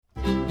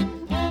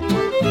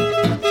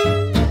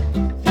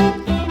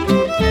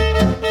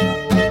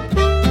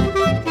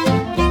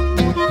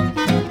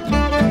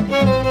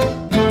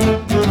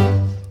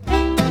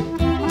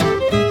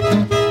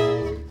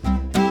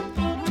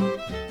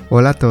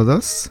Hola a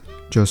todos,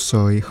 yo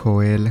soy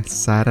Joel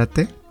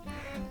Zárate.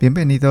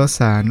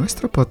 Bienvenidos a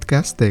nuestro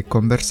podcast de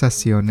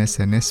conversaciones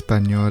en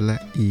español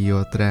y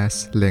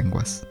otras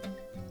lenguas.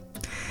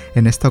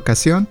 En esta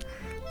ocasión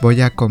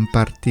voy a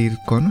compartir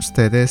con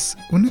ustedes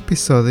un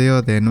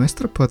episodio de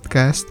nuestro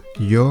podcast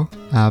Yo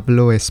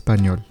hablo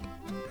español.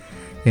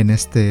 En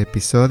este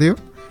episodio,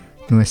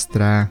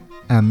 nuestra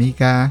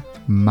amiga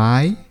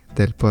Mai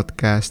del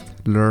podcast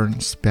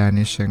Learn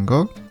Spanish and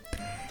Go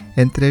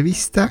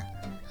entrevista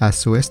a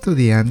su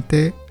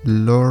estudiante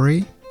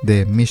Lori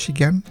de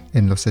Michigan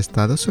en los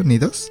Estados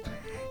Unidos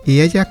y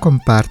ella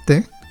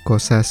comparte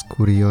cosas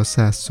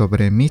curiosas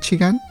sobre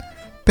Michigan,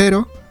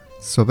 pero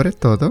sobre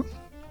todo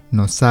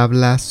nos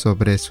habla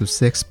sobre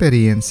sus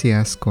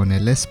experiencias con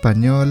el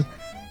español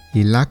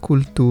y la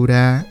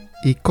cultura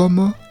y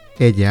cómo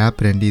ella ha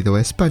aprendido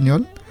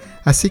español,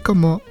 así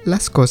como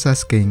las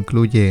cosas que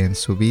incluye en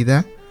su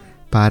vida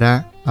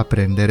para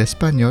aprender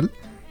español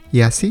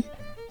y así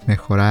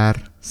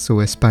mejorar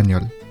su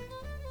español.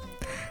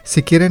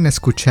 Si quieren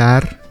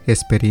escuchar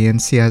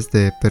experiencias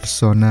de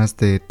personas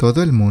de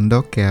todo el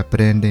mundo que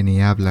aprenden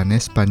y hablan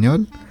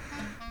español,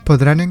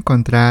 podrán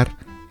encontrar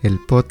el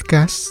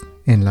podcast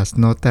en las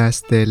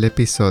notas del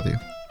episodio.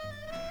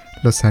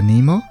 Los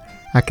animo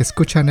a que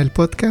escuchen el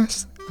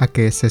podcast, a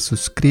que se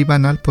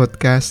suscriban al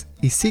podcast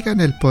y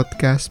sigan el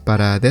podcast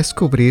para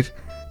descubrir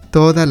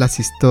todas las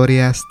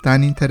historias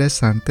tan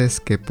interesantes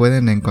que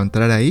pueden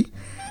encontrar ahí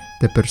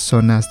de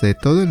personas de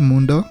todo el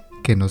mundo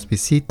que nos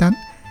visitan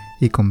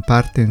y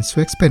comparten su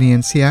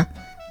experiencia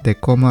de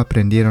cómo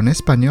aprendieron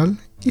español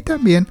y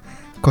también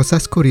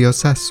cosas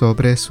curiosas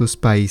sobre sus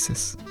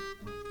países.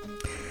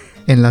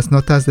 En las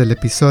notas del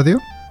episodio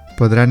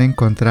podrán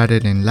encontrar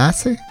el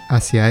enlace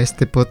hacia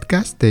este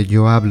podcast de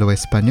Yo hablo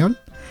español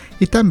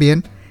y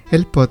también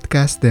el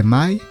podcast de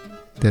Mai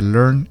de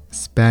Learn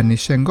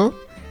Spanish and Go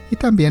y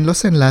también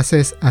los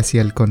enlaces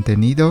hacia el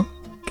contenido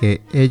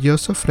que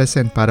ellos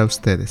ofrecen para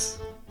ustedes.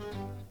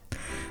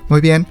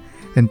 Muy bien,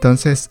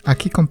 entonces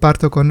aquí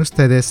comparto con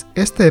ustedes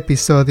este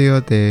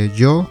episodio de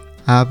Yo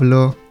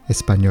hablo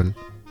español.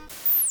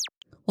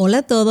 Hola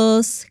a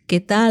todos, ¿qué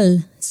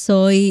tal?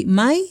 Soy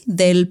Mai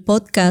del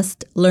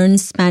podcast Learn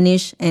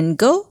Spanish and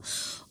Go.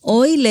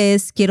 Hoy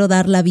les quiero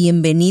dar la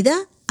bienvenida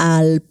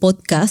al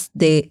podcast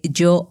de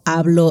Yo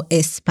hablo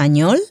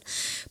español.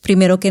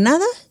 Primero que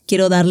nada,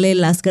 quiero darle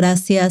las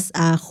gracias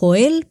a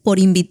Joel por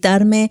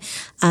invitarme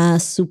a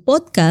su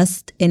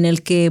podcast en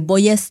el que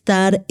voy a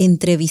estar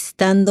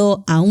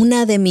entrevistando a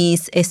una de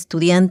mis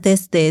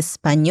estudiantes de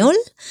español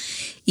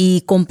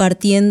y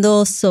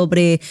compartiendo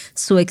sobre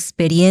su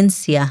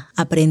experiencia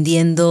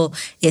aprendiendo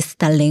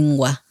esta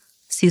lengua.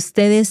 Si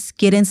ustedes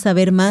quieren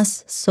saber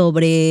más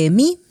sobre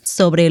mí,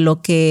 sobre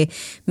lo que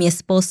mi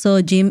esposo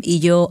Jim y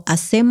yo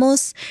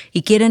hacemos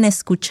y quieren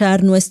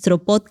escuchar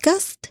nuestro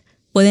podcast,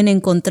 pueden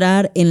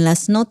encontrar en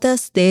las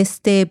notas de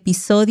este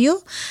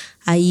episodio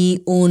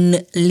ahí un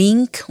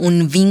link,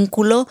 un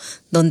vínculo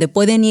donde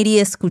pueden ir y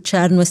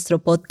escuchar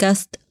nuestro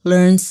podcast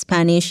Learn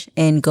Spanish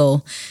and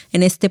Go.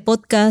 En este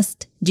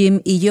podcast,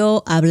 Jim y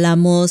yo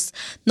hablamos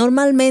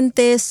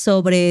normalmente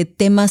sobre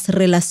temas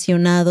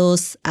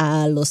relacionados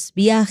a los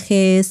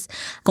viajes.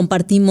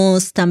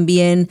 Compartimos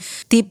también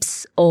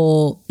tips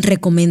o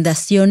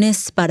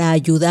recomendaciones para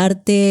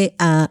ayudarte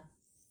a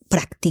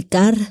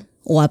practicar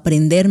o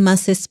aprender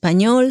más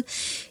español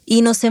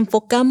y nos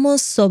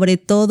enfocamos sobre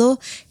todo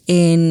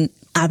en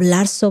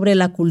hablar sobre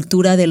la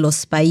cultura de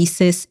los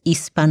países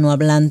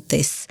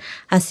hispanohablantes.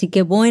 Así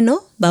que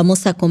bueno,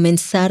 vamos a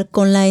comenzar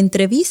con la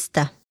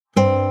entrevista.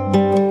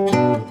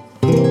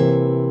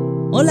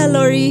 Hola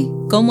Lori,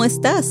 ¿cómo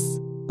estás?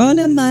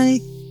 Hola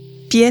Mai,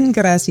 bien,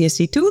 gracias.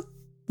 ¿Y tú?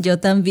 Yo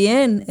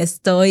también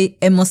estoy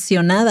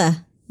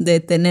emocionada de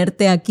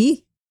tenerte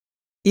aquí.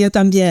 Yo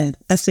también,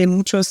 hace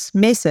muchos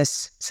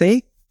meses,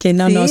 ¿sí? Que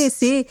no nos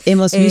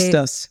hemos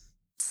visto.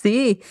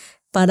 Sí,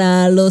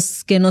 para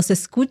los que nos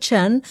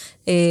escuchan,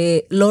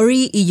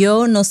 Lori y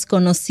yo nos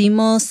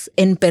conocimos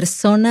en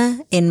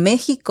persona en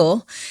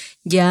México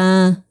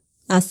ya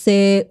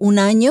hace un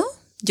año,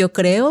 yo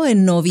creo,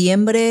 en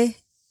noviembre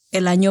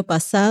el año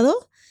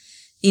pasado,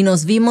 y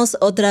nos vimos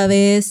otra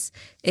vez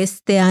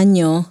este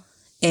año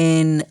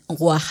en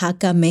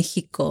Oaxaca,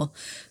 México.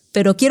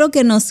 Pero quiero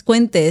que nos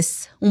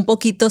cuentes un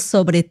poquito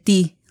sobre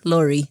ti,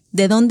 Lori.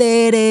 ¿De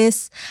dónde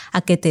eres?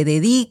 ¿A qué te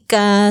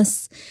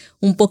dedicas?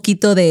 Un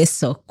poquito de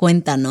eso.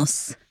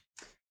 Cuéntanos.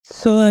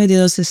 Soy de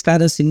los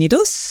Estados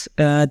Unidos,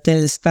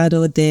 del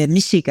estado de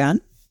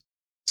Michigan.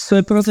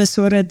 Soy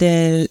profesora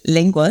de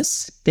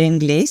lenguas, de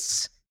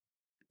inglés,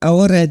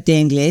 ahora de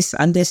inglés,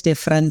 antes de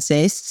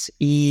francés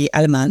y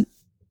alemán.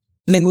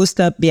 Me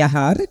gusta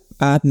viajar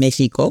a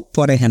México,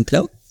 por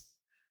ejemplo.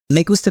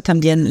 Me gusta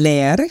también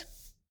leer.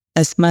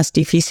 Es más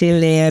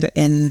difícil leer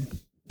en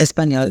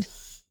español.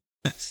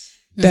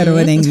 Pero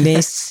en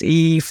inglés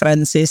y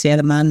francés y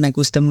alemán me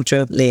gusta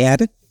mucho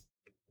leer.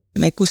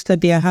 Me gusta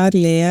viajar,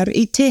 leer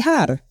y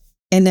tejer.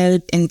 En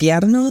el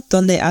invierno,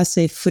 donde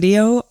hace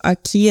frío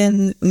aquí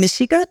en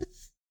Michigan,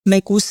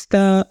 me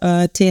gusta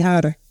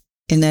tejer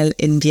en el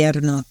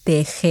invierno?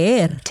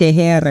 Tejer.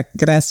 Tejer,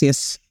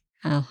 gracias.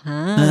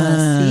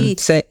 Ajá, sí.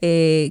 Sí.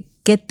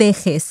 ¿Qué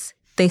tejes?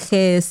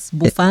 ¿Tejes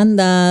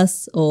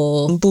bufandas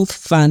o...?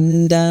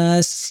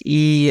 Bufandas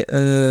y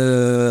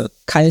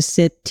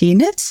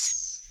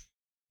calcetines.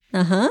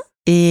 Ajá.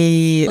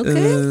 Y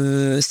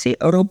Ok. sí,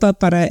 ropa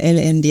para el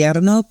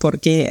invierno,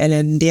 porque el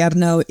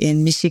invierno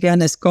en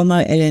Michigan es como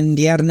el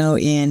invierno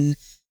en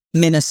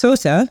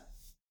Minnesota.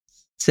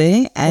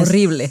 Sí, es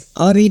Horrible.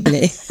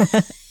 horrible.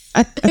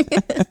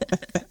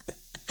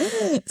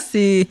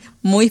 Sí,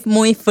 muy,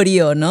 muy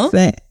frío, ¿no?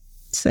 Sí,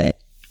 sí.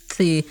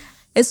 Sí,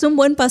 es un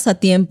buen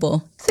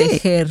pasatiempo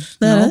tejer,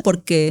 ¿no? Ajá.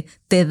 Porque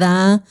te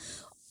da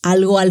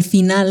algo al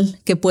final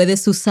que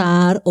puedes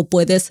usar o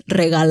puedes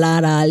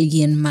regalar a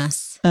alguien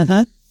más.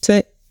 Ajá,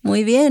 sí.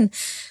 Muy bien.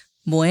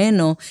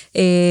 Bueno,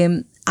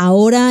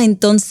 ahora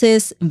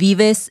entonces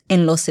vives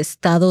en los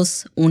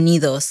Estados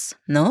Unidos,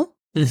 ¿no?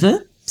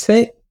 Ajá,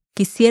 sí.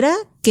 Quisiera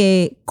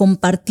que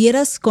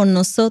compartieras con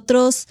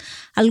nosotros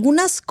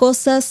algunas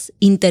cosas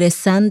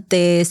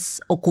interesantes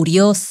o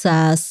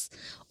curiosas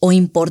o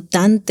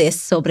importantes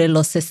sobre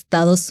los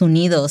Estados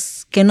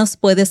Unidos. ¿Qué nos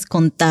puedes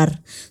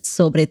contar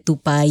sobre tu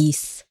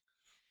país?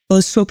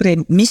 O sobre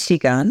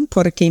Michigan,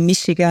 porque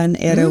Michigan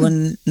era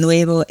un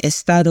nuevo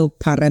estado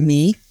para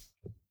mí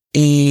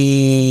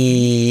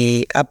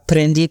y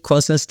aprendí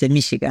cosas de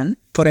Michigan.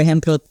 Por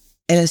ejemplo,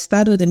 el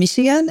estado de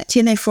Michigan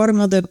tiene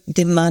forma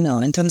de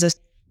mano. Entonces,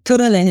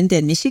 toda la gente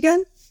en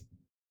Michigan,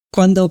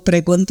 cuando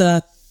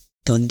pregunta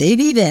 ¿dónde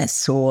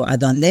vives o a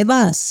dónde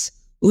vas?,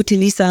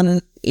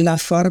 utilizan la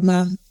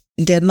forma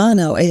de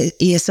mano.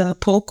 Y es un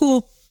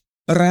poco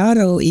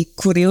raro y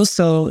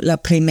curioso la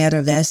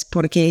primera vez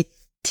porque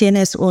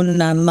tienes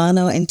una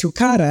mano en tu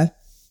cara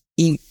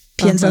y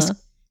piensas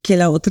que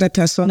la otra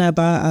persona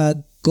va a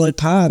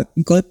golpearte,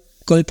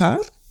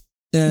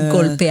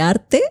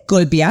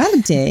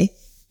 ¿Golpearte?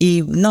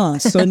 Y no,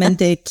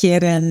 solamente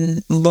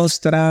quieren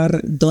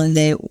mostrar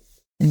dónde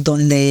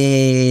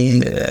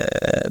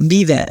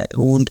vive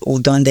o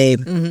dónde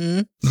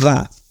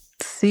va.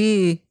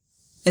 Sí,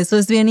 eso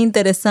es bien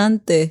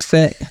interesante.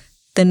 Sí.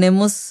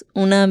 Tenemos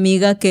una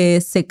amiga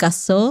que se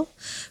casó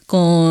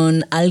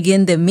con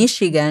alguien de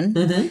Michigan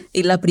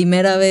y la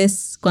primera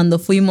vez cuando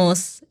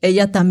fuimos,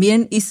 ella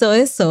también hizo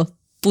eso.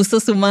 Puso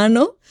su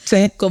mano,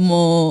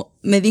 como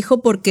me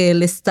dijo, porque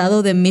el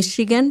estado de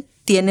Michigan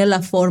tiene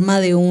la forma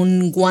de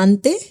un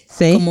guante,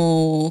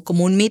 como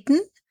un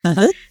mitten.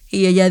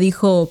 Y ella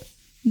dijo,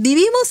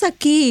 vivimos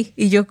aquí.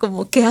 Y yo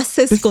como, ¿qué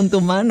haces con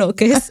tu mano?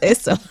 ¿Qué es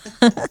eso?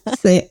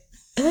 Sí,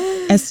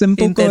 es un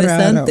poco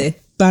interesante.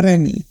 raro para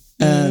mí.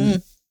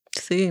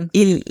 Sí.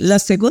 Y la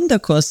segunda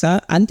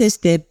cosa,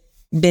 antes de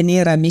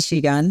venir a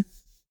Michigan,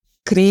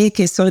 creí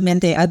que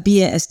solamente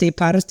había esta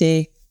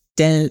parte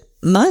del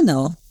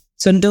mano.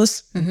 Son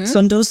dos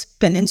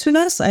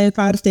penínsulas, hay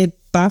parte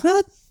baja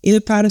y la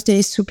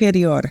parte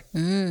superior.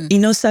 Y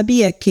no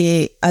sabía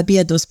que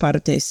había dos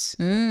partes.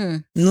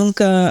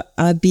 Nunca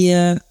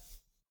había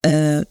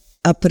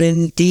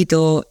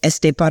aprendido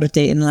esta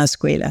parte en la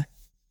escuela.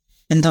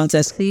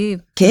 Entonces,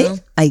 ¿qué? No.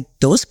 ¿Hay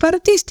dos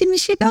partes de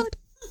Michigan?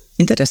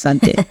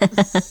 Interesante.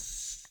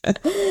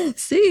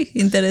 Sí,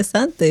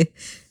 interesante.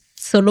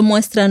 Solo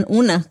muestran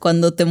una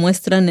cuando te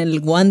muestran el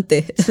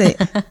guante. Sí.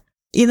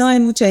 Y no hay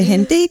mucha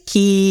gente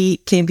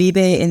que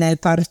vive en la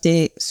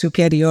parte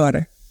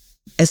superior.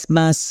 Es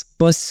más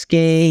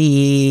bosque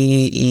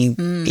y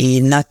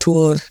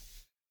naturaleza.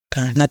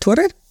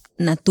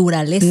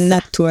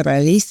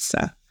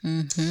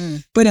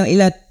 Bueno, y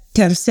la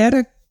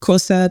tercera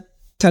cosa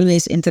tal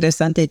vez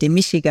interesante de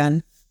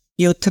Michigan,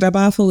 yo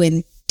trabajo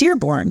en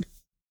Dearborn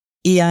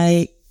y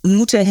hay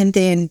mucha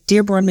gente en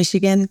Dearborn,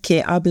 Michigan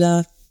que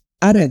habla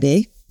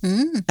árabe.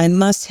 Hay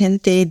más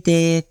gente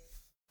de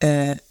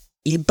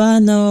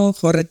Líbano,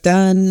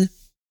 Jordán,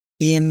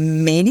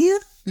 Yemen,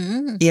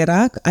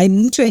 Irak. Hay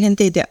mucha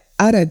gente de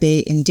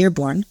árabe en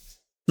Dearborn,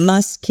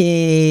 más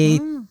que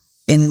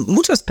en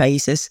muchos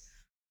países,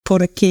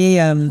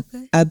 porque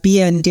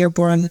había en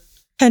Dearborn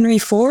Henry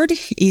Ford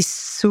y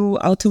su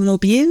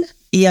automóvil,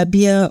 y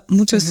había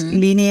muchas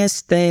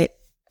líneas de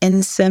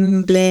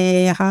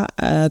ensamblaje,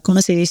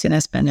 ¿cómo se dice en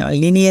español?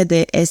 Línea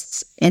de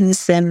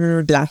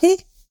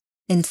ensamblaje.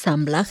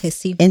 Ensamblaje,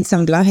 sí.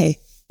 Ensamblaje.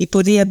 Y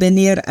podía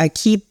venir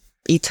aquí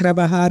y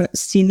trabajar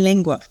sin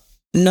lengua.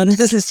 No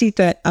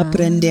necesita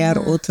aprender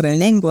otra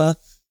lengua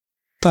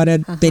para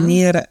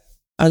venir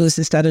a los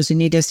Estados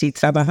Unidos y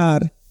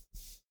trabajar.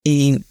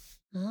 Y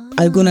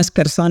algunas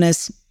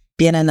personas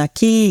vienen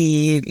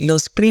aquí, y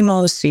los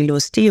primos y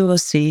los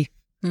tíos, y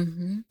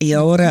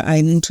ahora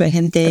hay mucha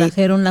gente.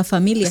 Trajeron la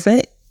familia.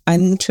 Sí, hay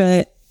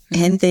mucha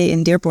gente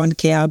en Dearborn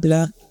que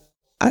habla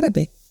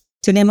árabe.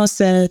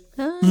 Tenemos el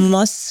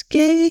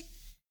mosque,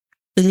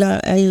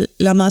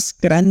 la más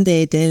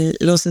grande de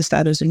los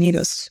Estados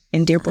Unidos,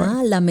 en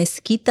Dearborn. La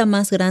mezquita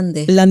más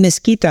grande. La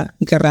mezquita,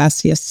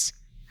 gracias.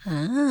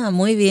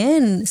 Muy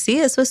bien. Sí,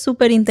 eso es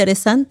súper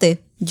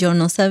interesante. Yo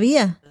no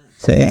sabía.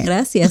 Sí.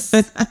 Gracias.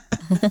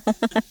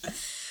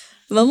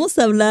 Vamos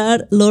a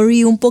hablar,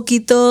 Lori, un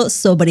poquito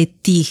sobre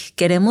ti.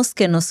 Queremos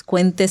que nos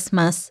cuentes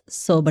más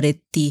sobre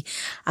ti.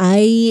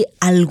 ¿Hay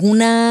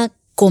alguna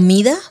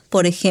comida,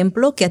 por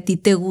ejemplo, que a ti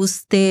te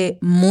guste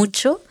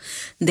mucho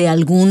de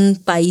algún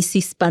país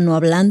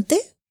hispanohablante?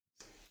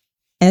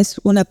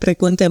 Es una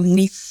pregunta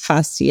muy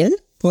fácil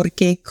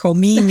porque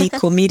comí mi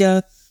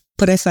comida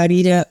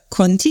preferida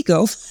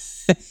contigo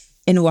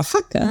en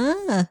Oaxaca.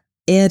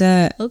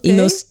 Era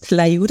los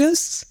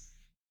tlayudas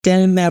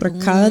del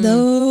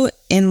mercado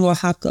en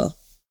Oaxaca.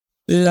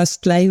 Las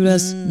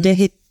tlayudas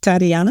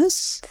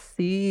vegetarianas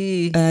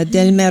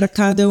del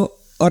mercado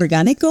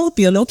orgánico,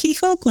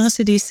 biológico, ¿cómo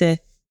se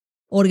dice?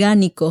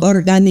 Orgánico.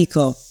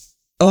 Orgánico.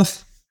 Oh,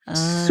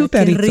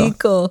 súper qué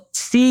rico.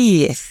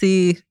 Sí.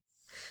 Sí,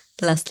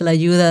 las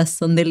tlayudas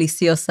son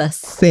deliciosas.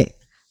 Sí.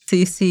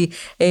 Sí.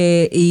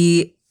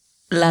 Y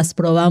las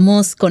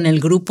probamos con el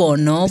grupo,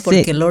 ¿no?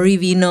 Porque Lori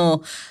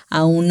vino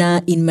a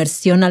una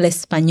inmersión al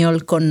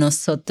español con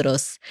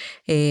nosotros.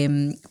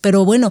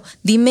 Pero bueno,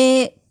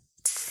 dime,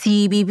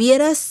 si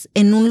vivieras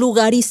en un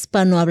lugar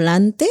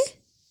hispanohablante,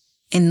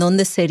 ¿en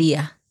dónde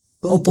sería?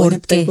 ¿O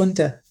por qué?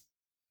 Pregunta.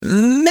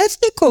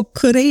 México,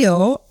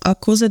 creo, a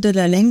causa de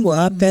la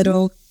lengua,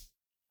 pero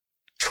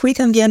fui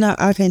también a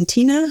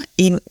Argentina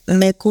y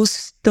me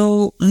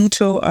gustó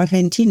mucho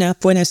Argentina,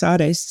 Buenos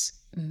Aires.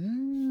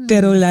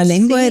 Pero la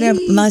lengua era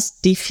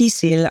más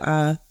difícil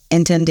a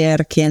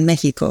entender que en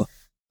México.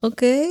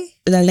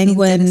 La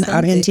lengua en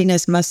Argentina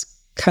es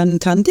más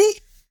cantante,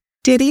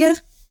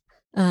 diría.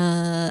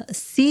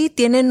 Sí,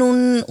 tienen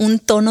un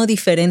tono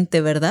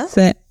diferente, ¿verdad?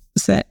 Sí.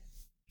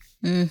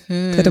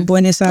 Pero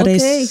Buenos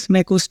Aires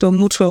me gustó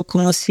mucho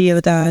como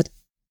ciudad.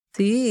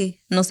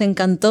 Sí, nos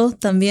encantó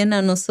también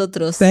a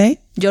nosotros. ¿Sí?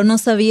 Yo no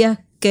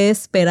sabía qué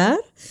esperar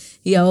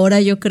y ahora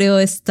yo creo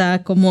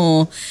está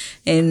como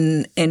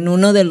en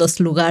uno de los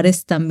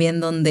lugares también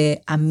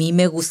donde a mí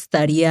me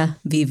gustaría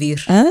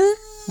vivir.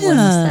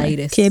 Buenos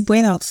Aires. Qué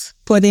bueno.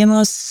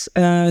 Podemos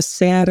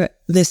ser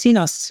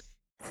vecinos.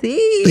 Sí,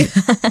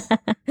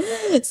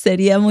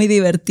 sería muy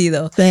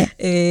divertido. Sí.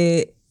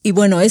 Y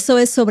bueno, eso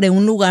es sobre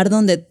un lugar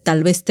donde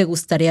tal vez te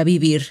gustaría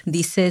vivir.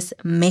 Dices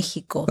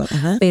México,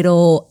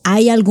 pero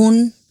 ¿hay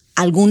algún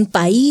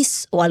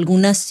país o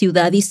alguna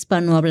ciudad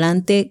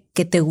hispanohablante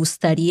que te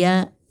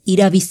gustaría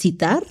ir a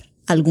visitar?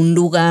 ¿Algún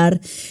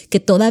lugar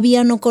que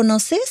todavía no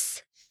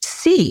conoces?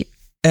 Sí,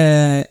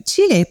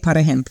 Chile, por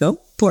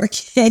ejemplo,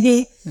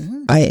 porque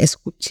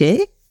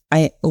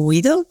he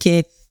oído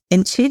que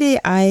en Chile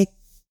hay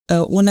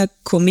una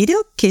comida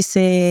que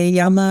se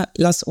llama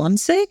las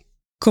 11,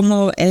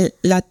 como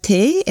la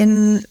té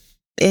en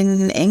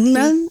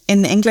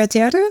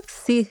Inglaterra.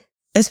 Sí.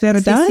 ¿Es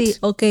verdad? Sí,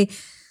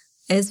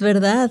 es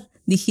verdad.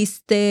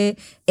 Dijiste,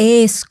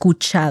 he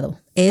escuchado.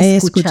 He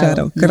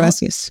escuchado, ¿no?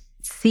 Gracias.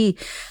 Sí,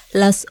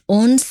 las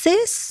 11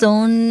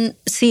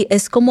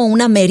 es como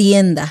una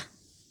merienda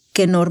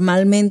que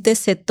normalmente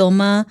se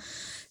toma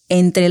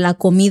entre la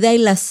comida y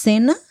la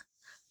cena,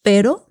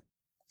 pero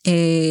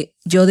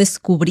yo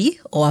descubrí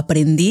o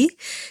aprendí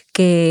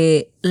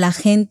que la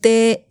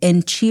gente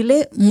en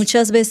Chile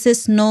muchas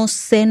veces no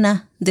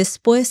cena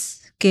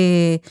después,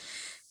 que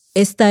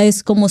esta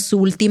es como su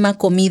última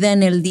comida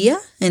en el día,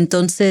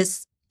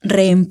 entonces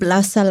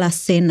reemplaza la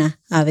cena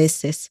a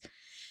veces.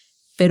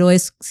 Pero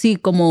es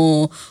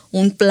como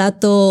un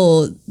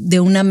plato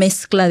de una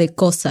mezcla de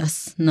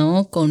cosas,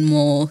 ¿no?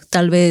 Como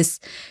tal vez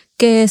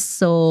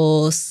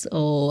quesos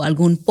o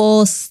algún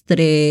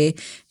postre,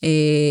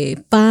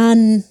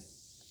 pan.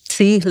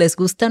 Sí, les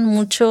gustan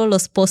mucho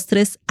los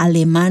postres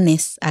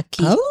alemanes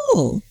aquí.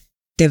 Oh,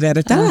 de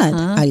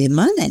verdad,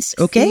 alemanes,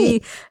 ok.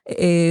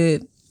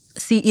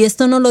 Sí, y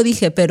esto no lo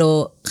dije,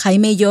 pero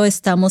Jaime y yo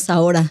estamos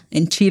ahora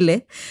en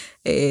Chile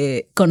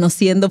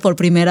conociendo por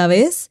primera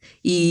vez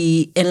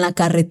y en la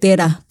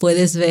carretera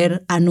puedes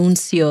ver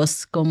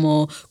anuncios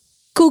como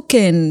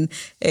Kuchen,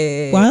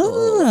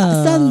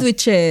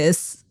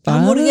 sándwiches,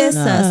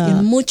 hamburguesas.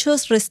 En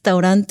muchos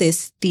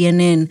restaurantes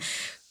tienen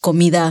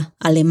comida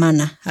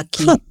alemana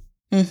aquí,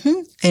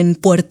 en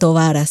Puerto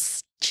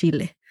Varas,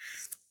 Chile.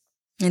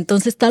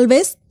 Entonces tal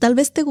vez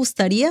te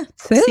gustaría.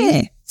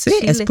 Sí,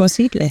 es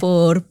posible.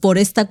 Por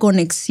esta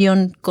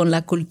conexión con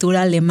la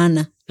cultura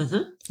alemana.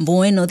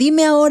 Bueno,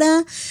 dime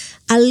ahora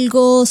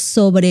algo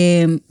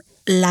sobre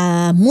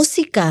la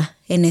música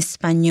en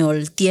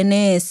español.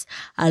 ¿Tienes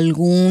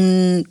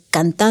algún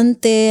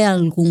cantante,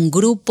 algún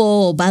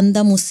grupo o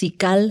banda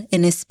musical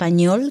en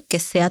español que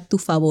sea tu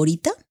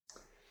favorita?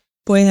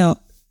 Bueno,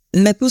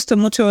 me gusta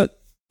mucho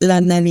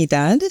la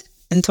Navidad,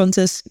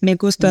 entonces me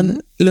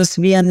gustan los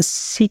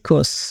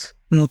villancicos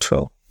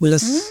mucho.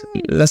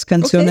 Las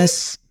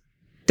canciones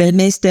del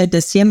mes de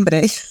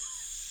diciembre.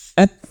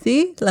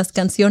 Sí, las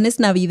canciones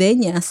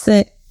navideñas.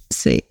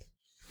 Sí.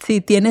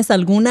 Sí, ¿tienes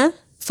alguna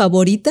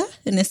favorita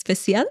en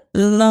especial?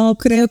 No,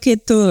 creo que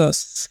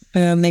todos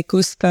me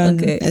gustan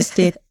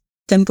esta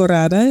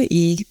temporada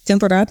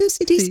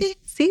se dice.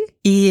 Sí.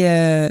 Y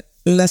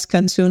las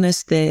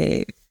canciones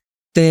de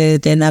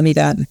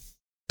Navidad.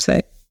 Sí.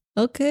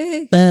 Ok,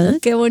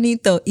 qué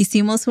bonito.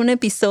 Hicimos un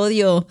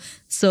episodio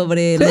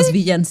sobre los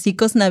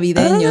villancicos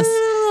navideños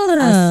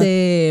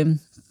hace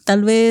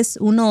tal vez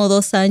 1 o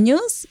 2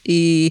 años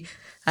y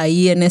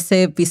ahí en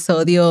ese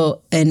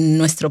episodio en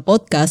nuestro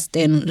podcast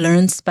en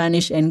Learn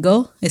Spanish and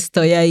Go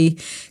estoy ahí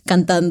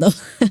cantando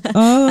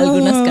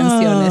algunas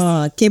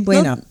canciones. Qué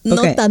bueno.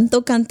 No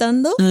tanto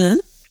cantando,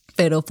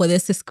 pero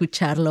puedes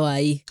escucharlo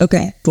ahí. Ok,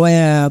 voy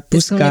a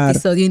buscar. Es un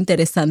episodio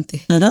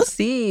interesante.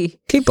 Sí.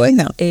 Qué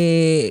bueno.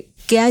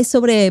 ¿Qué hay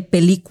sobre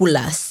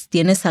películas?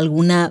 ¿Tienes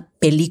alguna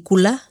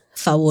película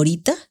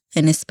favorita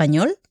en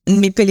español?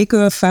 Mi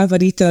película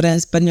favorita en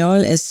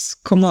español es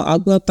Como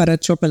agua para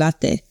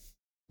chocolate.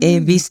 He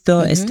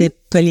visto esta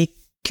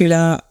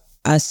película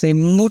hace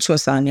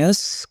muchos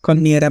años con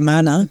mi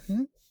hermana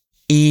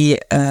y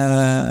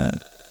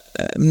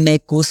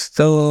me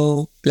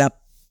gustó la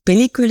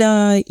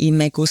película y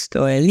me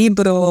gustó el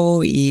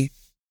libro y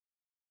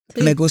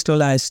me gustó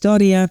la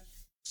historia.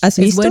 ¿Has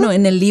visto? Bueno,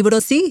 en el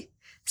libro sí,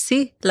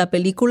 la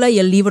película y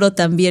el libro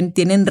también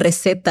tienen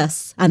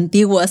recetas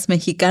antiguas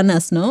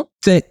mexicanas, ¿no?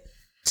 Sí.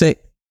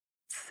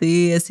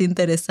 Sí, es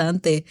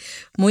interesante.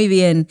 Muy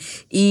bien.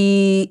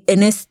 Y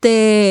en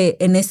este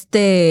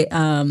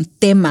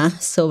tema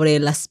sobre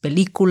las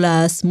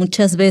películas,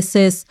 muchas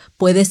veces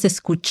puedes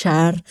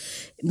escuchar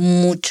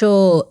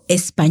mucho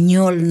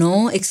español,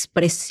 ¿no?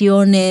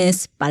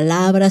 Expresiones,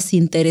 palabras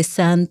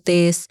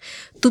interesantes.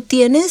 ¿Tú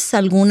tienes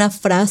alguna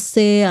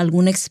frase,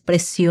 alguna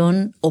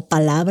expresión o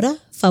palabra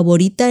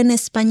favorita en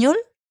español?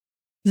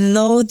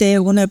 No de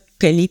una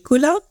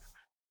película,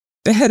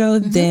 pero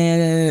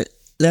del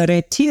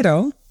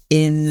retiro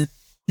en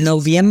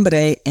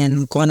noviembre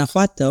en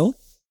Guanajuato.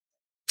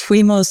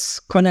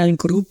 Fuimos con el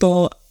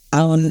grupo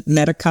a un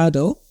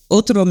mercado,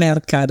 otro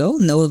mercado,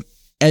 no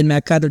el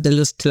mercado de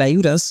los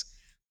tlayudas,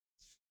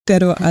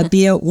 pero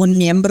había un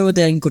miembro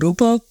del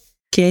grupo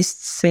que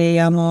se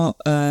llamó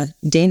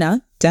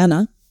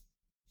Dana,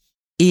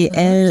 y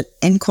él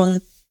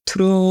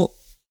encontró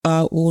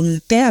a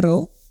un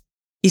perro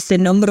y se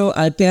nombró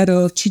al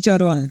perro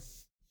Chicharrón.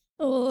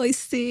 ¡Ay,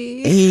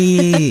 sí!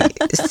 Y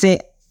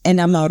se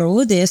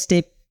enamoró de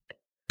este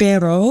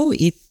perro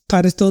y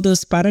para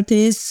todas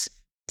partes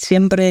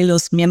siempre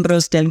los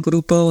miembros del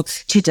grupo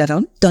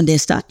Chicharrón, ¿dónde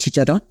está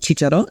Chicharrón?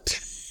 Chicharrón.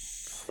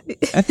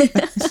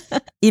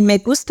 Y me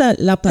gusta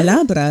la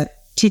palabra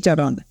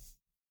chicharrón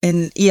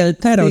y el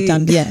perro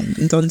también,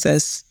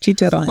 entonces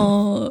chicharrón.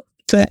 Oh.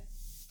 Sí.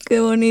 Qué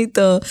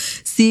bonito.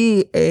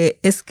 Sí,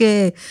 es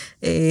que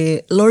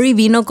Lori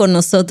vino con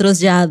nosotros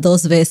ya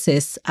 2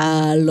 veces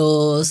a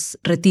los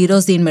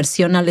retiros de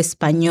inmersión al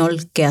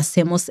español que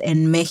hacemos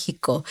en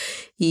México.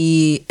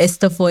 Y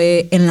esto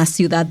fue en la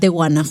ciudad de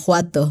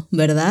Guanajuato,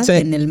 ¿verdad? Sí.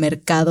 En el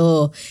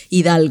mercado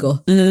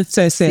Hidalgo.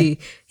 Sí.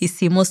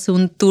 Hicimos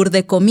un tour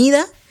de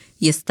comida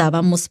y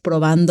estábamos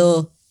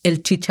probando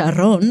el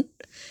chicharrón.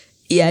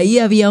 Y ahí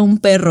había un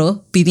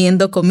perro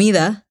pidiendo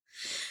comida.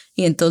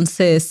 Y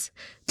entonces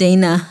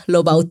Dana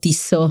lo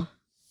bautizó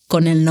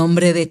con el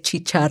nombre de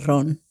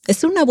Chicharrón.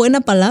 Es una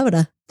buena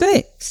palabra.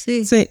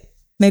 Sí,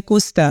 me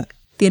gusta.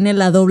 Tiene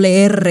la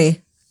doble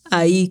R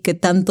ahí que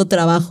tanto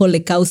trabajo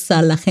le causa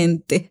a la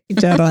gente.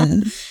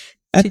 Chicharrón.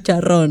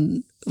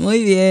 Chicharrón.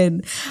 Muy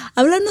bien.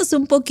 Háblanos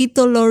un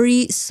poquito,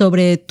 Lori,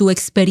 sobre tu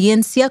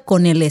experiencia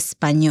con el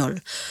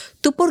español.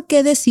 ¿Tú por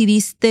qué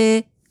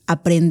decidiste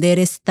aprender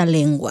esta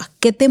lengua?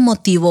 ¿Qué te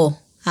motivó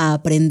a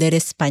aprender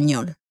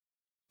español?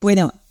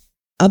 Bueno,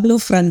 hablo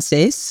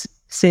francés,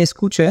 se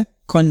escucha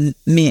con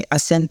mi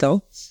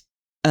acento.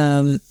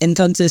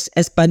 Entonces,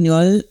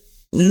 español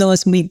no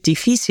es muy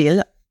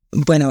difícil.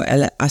 Bueno,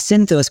 el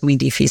acento es muy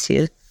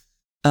difícil.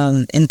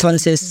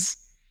 Entonces,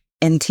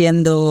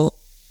 entiendo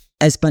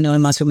español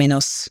más o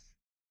menos.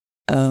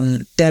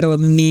 Pero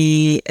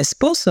mi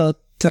esposo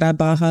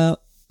trabaja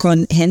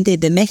con gente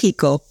de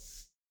México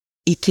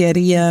y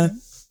quería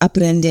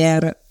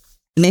aprender,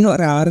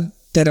 mejorar,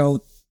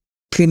 pero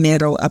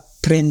primero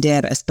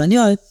aprender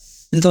español.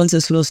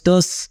 Entonces los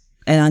dos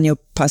el año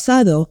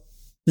pasado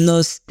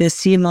nos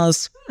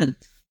decimos,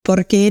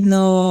 ¿por qué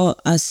no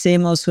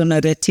hacemos un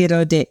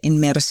retiro de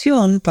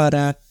inmersión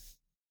para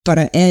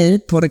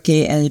él?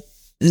 Porque él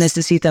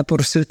necesita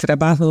por su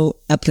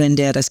trabajo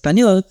aprender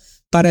español.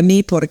 Para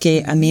mí,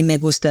 porque a mí me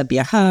gusta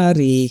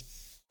viajar y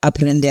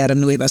aprender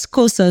nuevas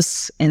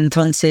cosas.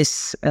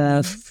 Entonces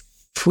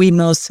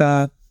fuimos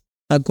a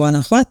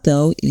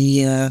Guanajuato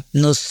y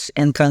nos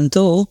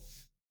encantó.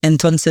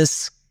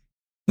 Entonces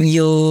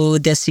yo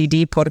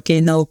decidí por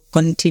qué no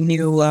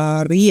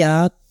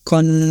continuaría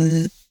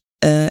con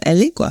el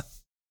lengua.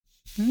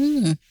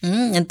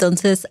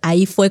 Entonces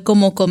ahí fue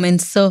como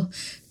comenzó,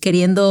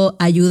 queriendo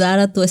ayudar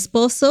a tu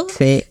esposo.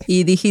 Sí.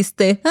 Y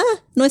dijiste,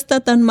 no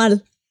está tan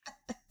mal.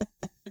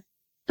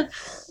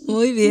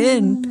 Muy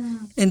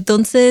bien.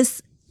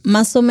 Entonces,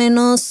 más o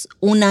menos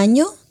 1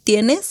 año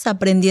tienes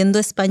aprendiendo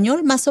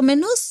español, más o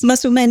menos.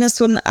 Más o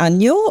menos 1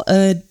 año.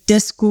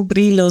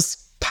 Descubrí los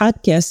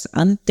podcasts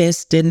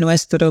antes de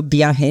nuestro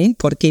viaje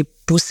porque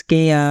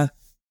busqué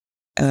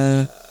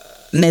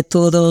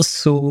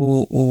métodos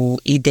o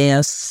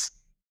ideas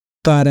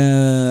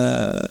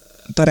para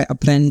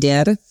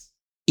aprender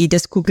y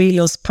descubrí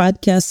los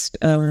podcasts.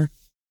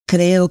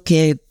 Creo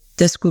que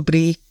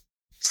descubrí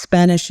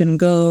Spanish and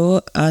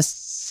Go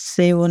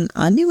hace un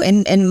año,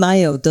 en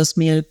mayo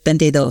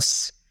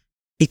 2022.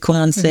 Y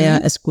comencé a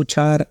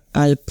escuchar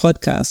al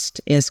podcast.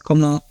 Es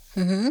como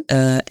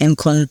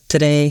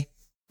encontré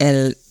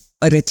el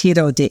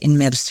retiro de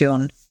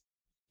inmersión.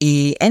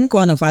 Y en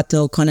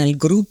Guanajuato, con el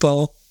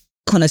grupo,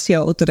 conocí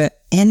a otra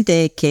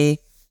gente que,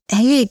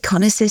 hey,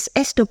 ¿conoces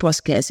esto?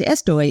 Pues, ¿qué es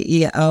esto?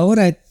 Y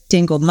ahora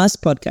tengo más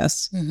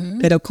podcasts.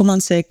 Pero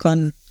comencé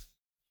con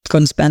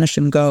Spanish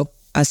and Go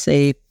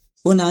hace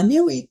un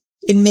año y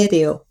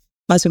medio,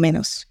 más o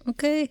menos.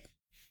 Ok,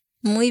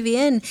 muy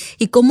bien.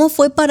 ¿Y cómo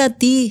fue para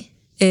ti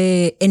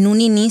en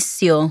un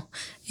inicio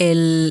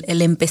el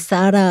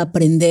empezar a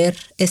aprender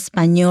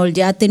español?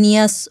 ¿Ya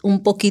tenías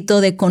un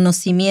poquito de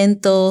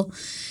conocimiento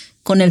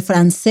con el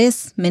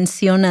francés?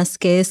 Mencionas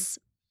que es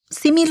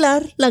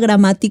similar la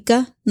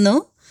gramática,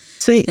 ¿no?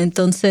 Sí.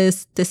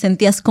 Entonces, ¿te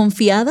sentías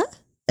confiada?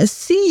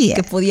 Sí.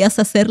 ¿Que podías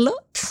hacerlo?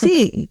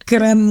 Sí,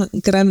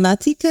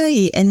 gramática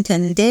y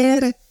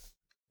entender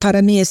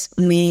para mí es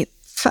muy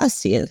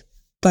fácil.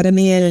 Para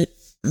mí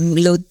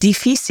lo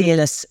difícil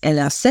es el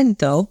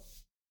acento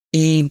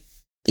y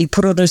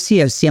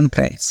producir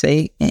siempre,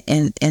 ¿sí?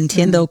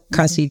 Entiendo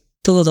casi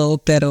todo,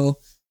 pero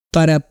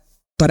para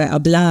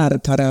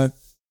hablar, para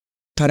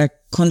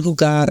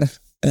conjugar,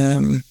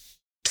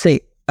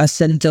 sí,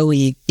 acento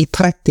y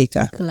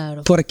práctica.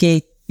 Claro.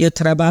 Porque yo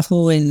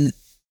trabajo en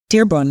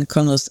Dearborn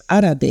con los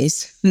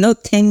árabes, no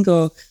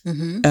tengo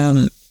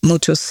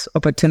muchas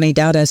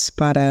oportunidades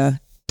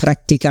para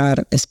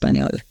practicar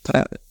español,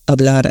 para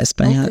hablar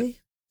español. Okay.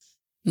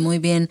 Muy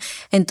bien.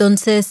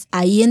 Entonces,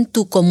 ahí en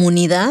tu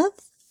comunidad,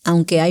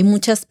 aunque hay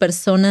muchas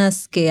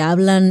personas que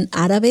hablan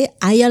árabe,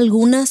 ¿hay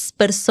algunas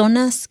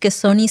personas que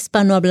son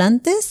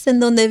hispanohablantes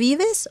en donde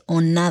vives o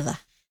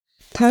nada?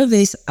 Tal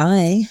vez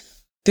hay,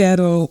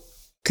 pero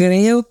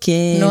creo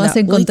que no has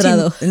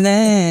encontrado.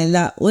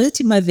 La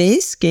última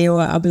vez que yo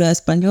hablo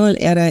español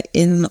era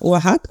en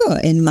Oaxaca,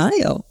 en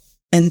mayo.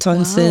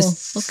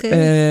 Entonces, wow, okay.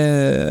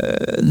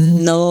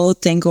 No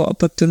tengo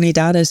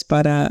oportunidades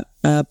para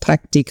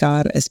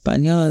practicar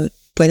español.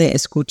 Puedo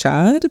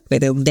escuchar,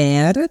 puedo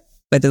ver,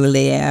 puedo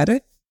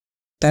leer,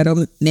 pero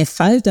me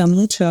falta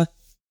mucho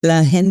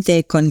la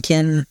gente con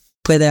quien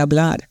puede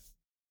hablar.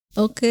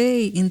 Ok,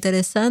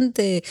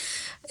 interesante.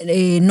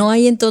 ¿No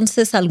hay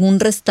entonces algún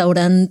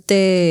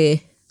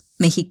restaurante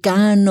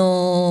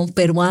mexicano,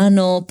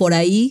 peruano, por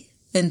ahí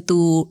en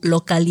tu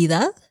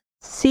localidad?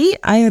 Sí,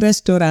 hay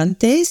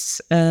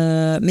restaurantes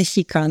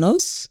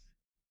mexicanos,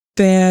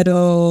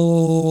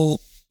 pero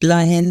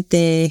la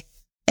gente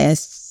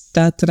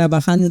está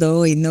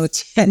trabajando y no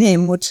tiene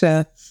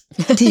mucho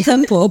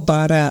tiempo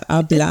para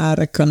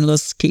hablar con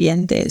los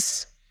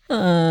clientes.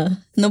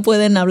 ¿No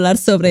pueden hablar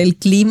sobre el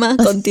clima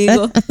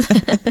contigo?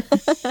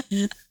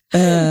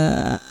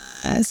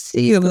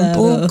 Sí, un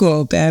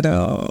poco,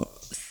 pero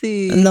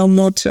sí, no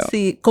mucho.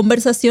 Sí,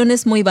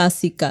 conversaciones muy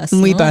básicas.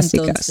 Muy ¿no?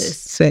 básicas, Entonces,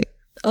 sí.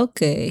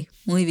 Ok,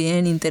 muy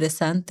bien,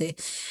 interesante.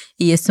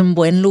 ¿Y es un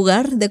buen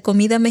lugar de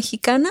comida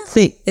mexicana?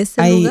 Sí,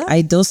 ¿Ese lugar?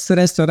 Hay dos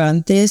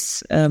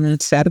restaurantes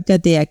cerca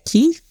de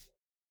aquí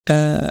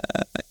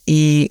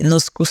y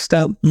nos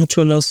gusta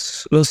mucho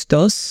los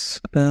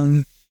dos.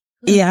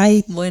 Y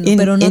hay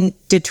en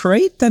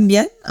Detroit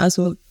también,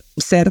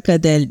 cerca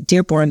de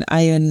Dearborn,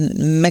 hay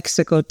un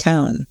Mexico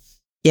Town.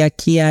 Y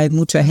aquí hay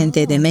mucha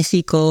gente de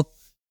México,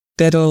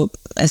 pero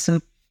es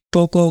un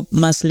poco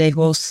más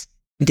lejos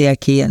de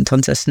aquí,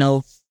 entonces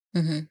no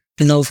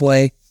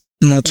fue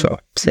mucho.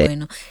 Sí.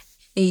 Bueno,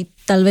 y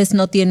tal vez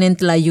no tienen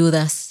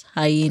tlayudas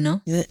ahí,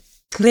 ¿no?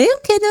 Creo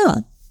que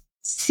no.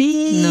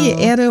 Sí,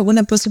 era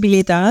una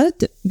posibilidad,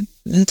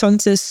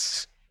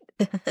 entonces...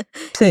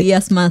 Sí.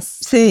 Días más.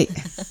 Sí.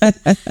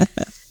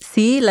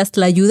 Sí, las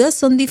tlayudas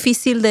son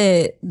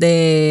difíciles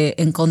de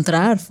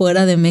encontrar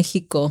fuera de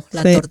México.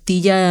 La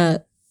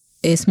tortilla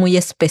es muy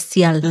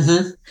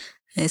especial,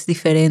 es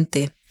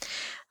diferente.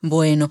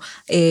 Bueno,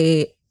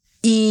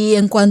 y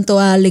en cuanto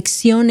a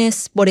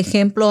lecciones, por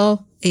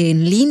ejemplo,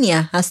 en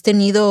línea, ¿has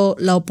tenido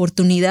la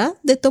oportunidad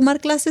de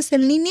tomar clases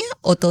en línea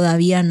o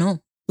todavía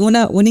no?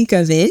 Una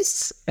única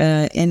vez,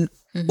 en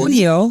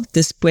junio,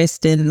 después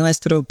de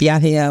nuestro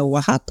viaje a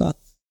Oaxaca,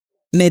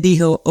 me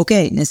dijo, ok,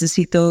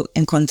 necesito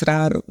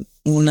encontrar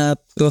una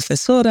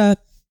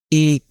profesora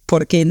y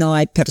porque no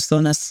hay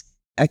personas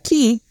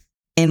aquí,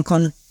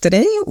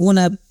 encontré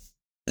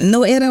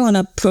no era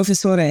una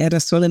profesora,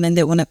 era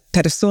solamente una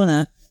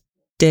persona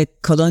de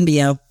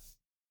Colombia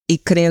y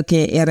creo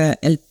que era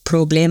el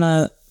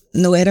problema,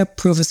 no era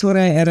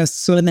profesora, era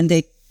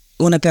solamente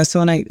una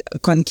persona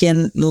con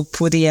quien no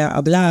podía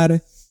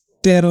hablar,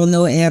 pero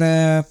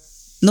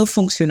no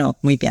funcionó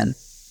muy bien.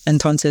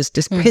 Entonces,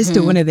 después de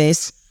una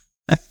vez...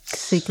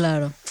 Sí,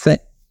 claro. Sí.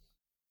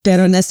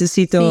 Pero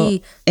necesito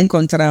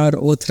encontrar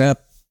otra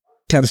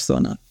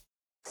persona.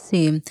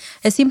 Sí,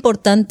 es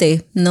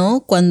importante,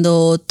 ¿no?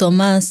 Cuando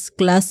tomas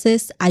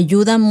clases,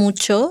 ayuda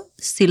mucho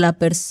si la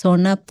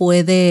persona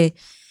puede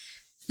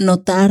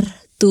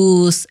notar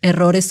tus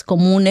errores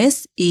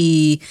comunes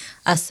y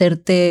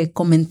hacerte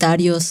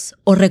comentarios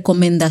o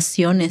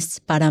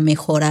recomendaciones para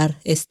mejorar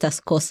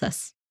estas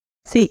cosas.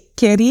 Sí,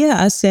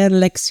 quería hacer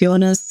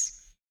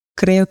lecciones,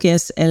 creo que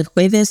es el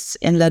jueves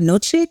en la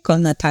noche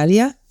con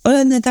Natalia.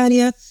 Hola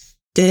Natalia,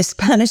 de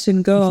Spanish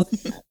and Go,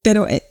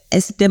 pero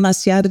es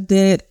demasiado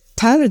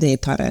tarde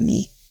para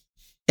mí.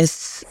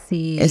 Es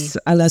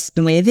a las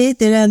 9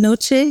 de la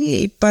noche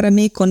y para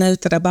mí con el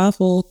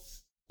trabajo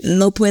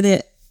no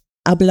puede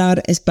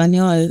hablar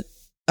español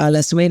a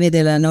las 9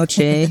 de la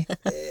noche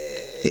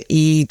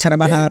y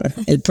trabajar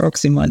el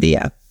próximo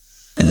día.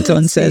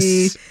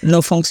 Entonces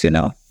no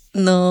funcionó.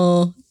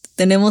 No,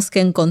 tenemos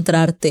que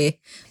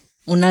encontrarte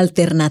una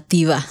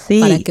alternativa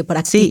para que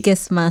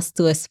practiques más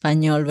tu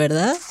español,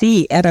 ¿verdad?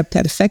 Sí, era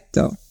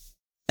perfecto.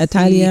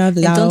 Natalia,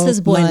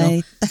 entonces,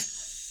 bueno.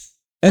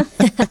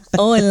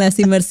 En las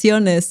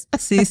inmersiones.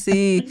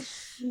 Sí.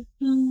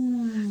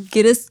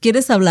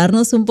 ¿Quieres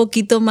hablarnos un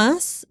poquito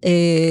más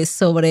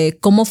sobre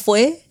cómo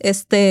fue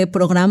este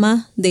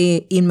programa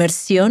de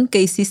inmersión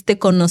que hiciste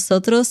con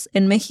nosotros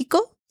en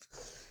México?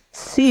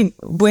 Sí,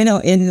 bueno,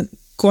 en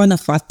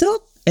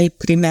Guanajuato, el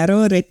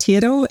primero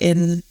retiro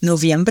en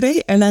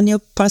noviembre el año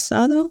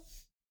pasado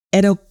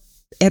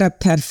era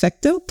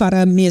perfecto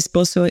para mi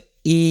esposo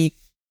y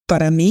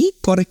para mí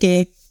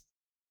porque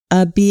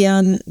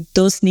habían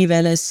 2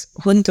 niveles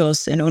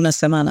juntos en una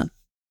semana.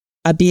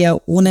 Había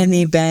un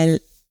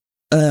nivel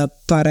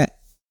para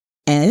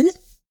él,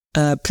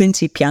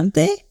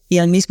 principiante, y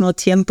al mismo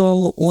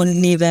tiempo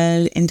un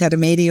nivel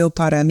intermedio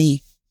para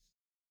mí.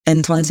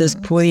 Entonces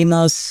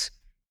pudimos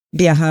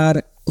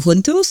viajar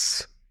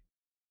juntos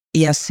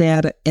y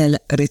hacer el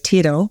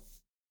retiro.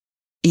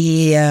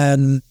 Y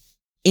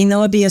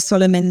no había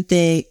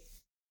solamente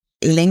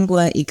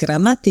lengua y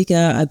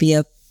gramática,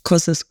 había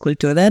cosas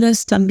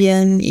culturales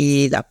también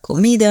y la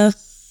comida.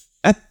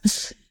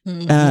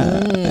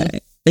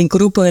 El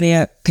grupo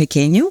era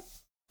pequeño,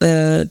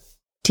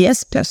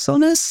 10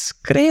 personas,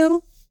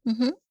 creo.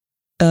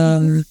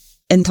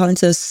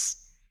 Entonces,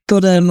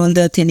 todo el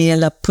mundo tenía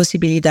la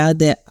posibilidad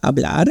de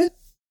hablar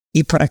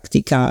y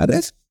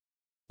practicar.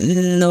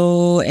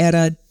 No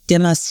era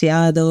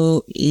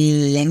demasiado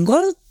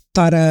lengua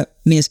para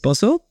mi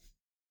esposo.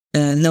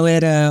 No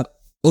era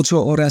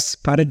 8 horas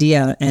por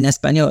día en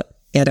español.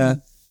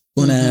 Era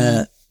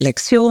una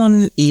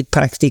lección y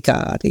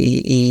practicar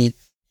y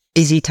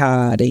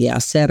visitar y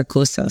hacer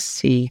cosas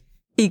y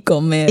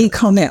comer.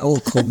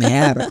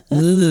 Comer.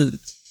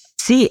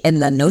 Sí, en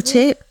la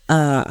noche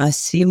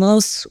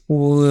hacemos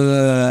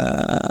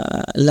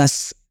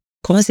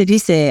 ¿cómo se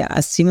dice?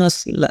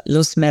 Hacemos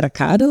los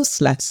mercados,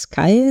 las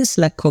calles,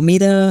 la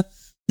comida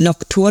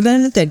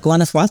nocturna de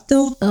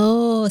Guanajuato.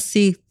 Oh,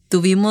 sí.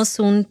 Tuvimos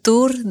un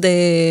tour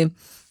de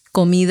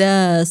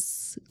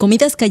comidas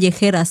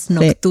callejeras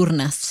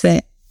nocturnas.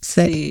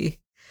 Sí.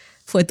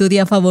 Fue tu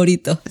día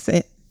favorito.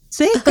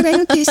 Sí,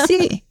 creo que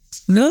sí.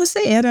 No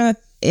sé,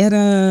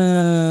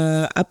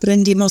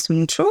 aprendimos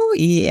mucho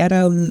y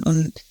era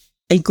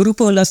el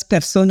grupo, las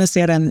personas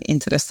eran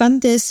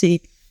interesantes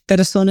y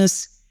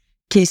personas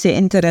que se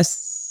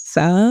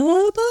interesaban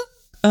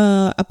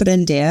a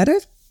aprender,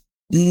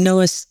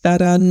 no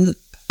estarán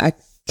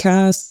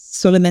acá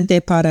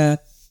solamente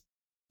para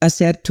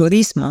hacer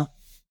turismo,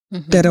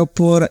 pero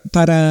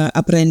para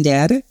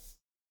aprender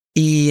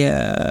y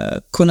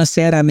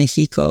conocer a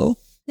México.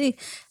 Sí,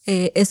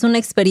 es una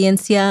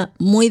experiencia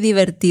muy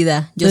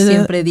divertida. Yo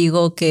siempre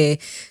digo que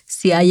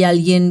si hay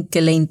alguien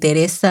que le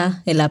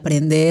interesa el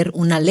aprender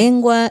una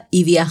lengua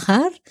y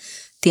viajar,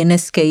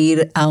 tienes que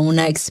ir a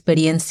una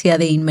experiencia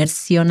de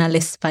inmersión al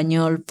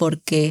español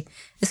porque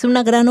es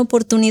una gran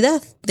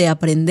oportunidad de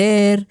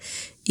aprender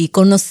y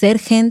conocer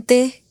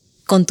gente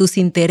con tus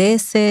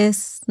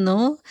intereses,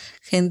 ¿no?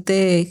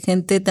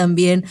 Gente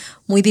también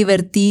muy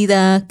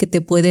divertida que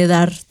te puede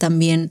dar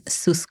también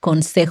sus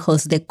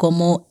consejos de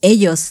cómo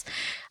ellos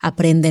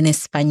aprenden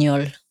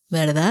español,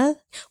 ¿verdad?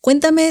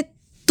 Cuéntame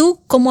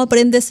tú cómo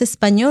aprendes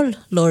español,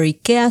 Lori.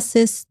 ¿Qué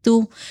haces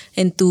tú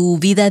en tu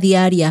vida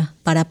diaria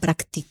para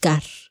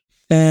practicar?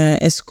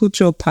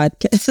 Escucho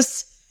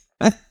podcasts.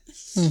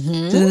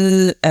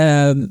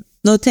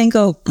 No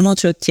tengo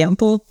mucho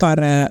tiempo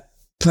para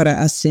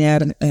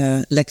hacer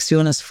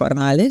lecciones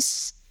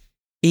formales.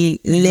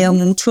 Y leo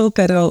mucho,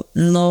 pero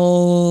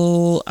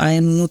no hay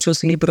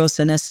muchos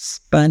libros en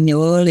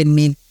español en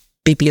mi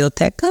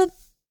biblioteca.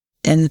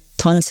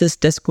 Entonces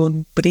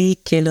descubrí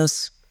que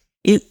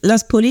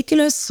las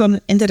películas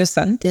son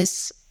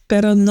interesantes,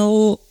 pero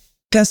no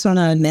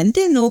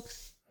personalmente no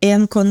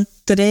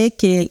encontré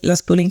que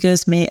las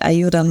películas me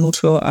ayudan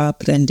mucho a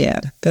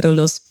aprender. Pero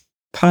los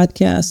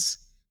podcasts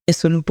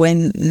es un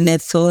buen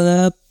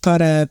método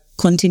para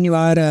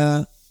continuar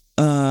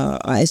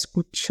a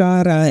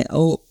escuchar,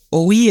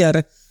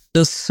 oír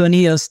los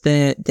sonidos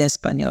de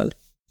español.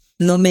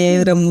 No me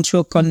ayuda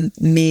mucho con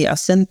mi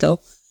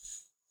acento,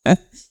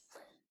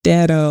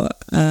 pero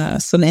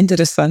son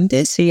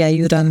interesantes y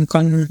ayudan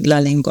con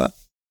la lengua.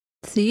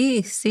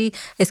 Sí,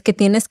 es que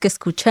tienes que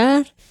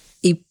escuchar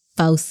y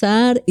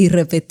pausar y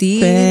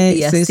repetir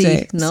y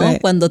así, ¿no? Sí.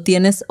 Cuando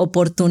tienes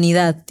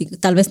oportunidad.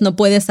 Tal vez no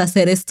puedes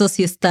hacer esto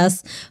si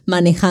estás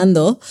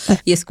manejando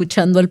y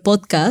escuchando el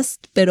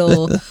podcast,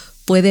 pero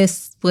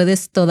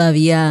puedes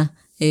todavía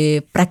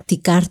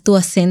practicar tu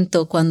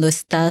acento cuando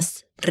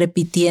estás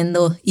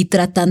repitiendo y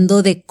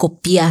tratando de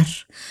copiar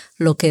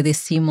lo que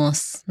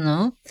decimos,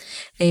 ¿no?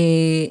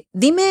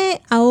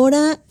 Dime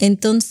ahora,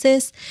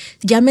 entonces,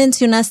 ya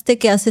mencionaste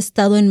que has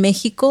estado en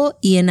México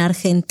y en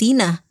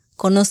Argentina.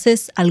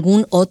 ¿Conoces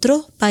algún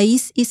otro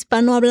país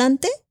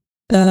hispanohablante?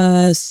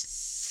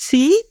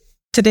 Sí,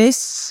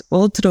 3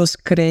 otros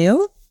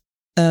creo.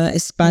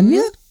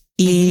 España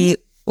y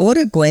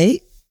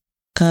Uruguay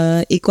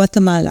y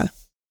Guatemala.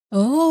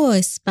 Oh,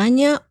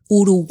 España,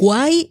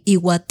 Uruguay y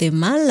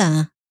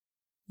Guatemala.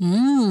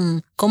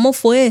 ¿Cómo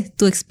fue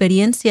tu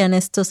experiencia en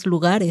estos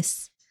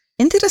lugares?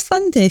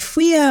 Interesante.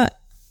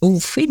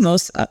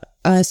 Fuimos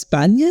a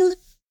España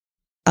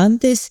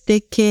antes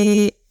de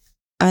que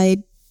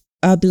hay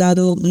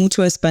hablado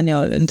mucho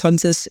español,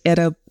 entonces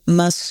era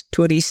más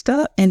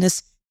turista en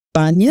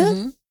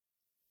España.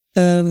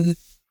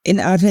 En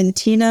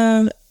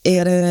Argentina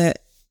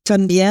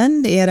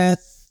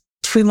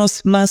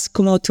fuimos más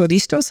como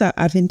turistas a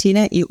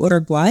Argentina y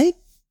Uruguay.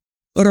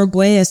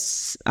 Uruguay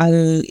es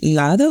al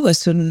lado,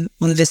 es un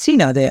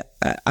vecino de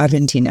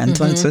Argentina,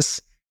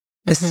 entonces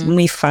es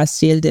muy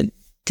fácil de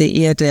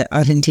ir de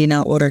Argentina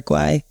a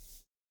Uruguay.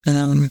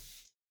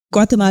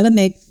 Guatemala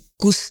me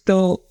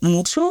gustó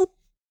mucho,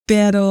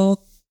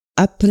 pero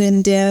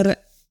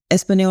aprender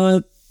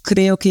español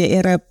creo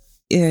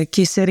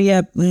que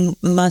sería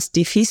más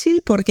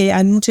difícil porque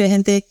hay mucha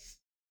gente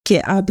que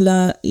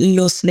habla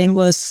los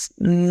lenguas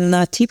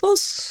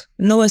nativos,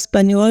 no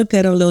español,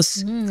 pero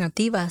los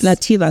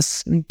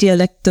nativas,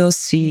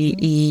 dialectos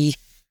y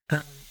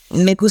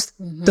me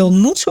gustó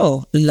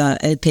mucho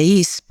el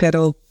país,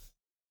 pero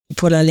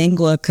por la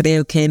lengua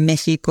creo que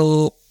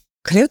México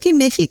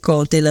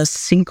de las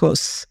 5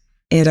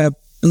 era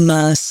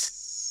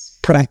más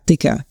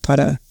práctica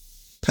para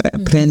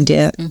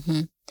aprender.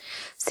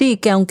 Sí,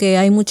 que aunque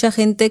hay mucha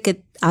gente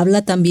que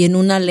habla también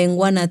una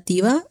lengua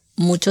nativa,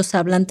 muchos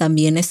hablan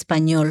también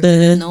español,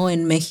 ¿no?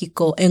 En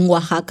México, en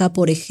Oaxaca,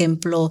 por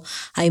ejemplo,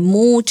 hay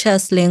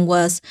muchas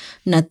lenguas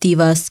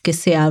nativas que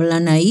se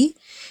hablan ahí,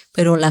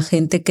 pero la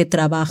gente que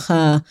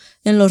trabaja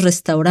en los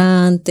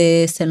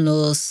restaurantes, en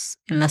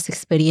las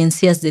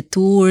experiencias de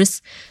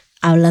tours,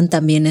 hablan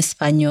también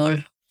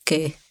español,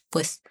 que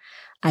pues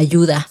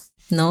ayuda,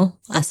 ¿no?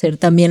 A hacer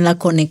también la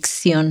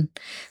conexión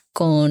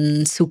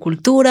con su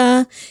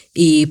cultura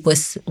y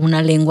pues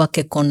una lengua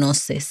que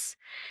conoces.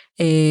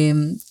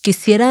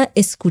 Quisiera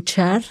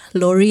escuchar,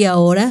 Lori,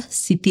 ahora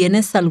si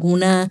tienes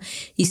alguna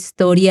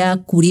historia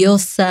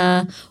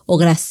curiosa o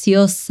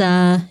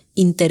graciosa,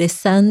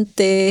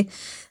 interesante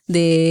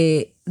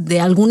de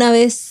alguna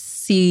vez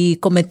si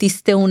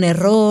cometiste un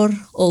error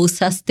o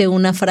usaste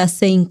una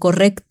frase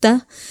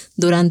incorrecta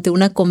durante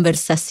una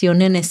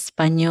conversación en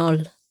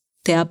español.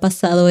 ¿Te ha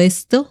pasado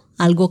esto?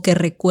 ¿Algo que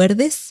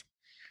recuerdes?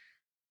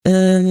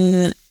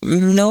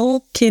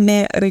 No que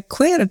me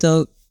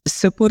recuerdo.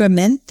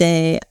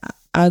 Seguramente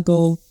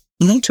hago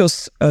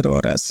muchos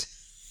errores,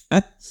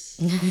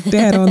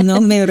 pero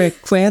no me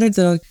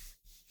recuerdo.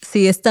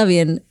 Sí, está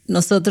bien.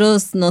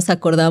 Nosotros nos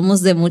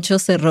acordamos de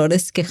muchos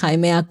errores que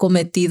Jaime ha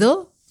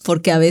cometido,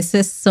 porque a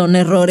veces son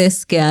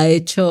errores que ha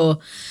hecho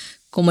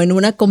como en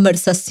una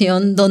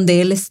conversación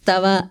donde él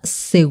estaba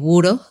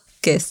seguro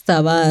que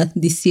estaba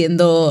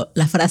diciendo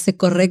la frase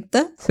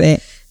correcta. Sí.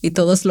 Y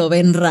todos lo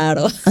ven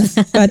raro.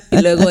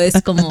 Y luego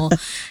es como,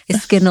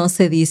 es que no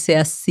se dice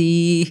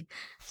así.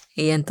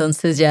 Y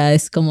entonces ya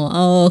es como,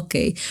 ok.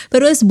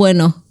 Pero es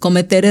bueno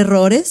cometer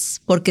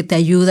errores porque te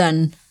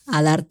ayudan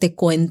a darte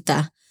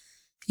cuenta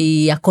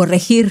y a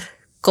corregir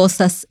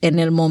cosas en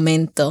el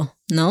momento,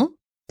 ¿no?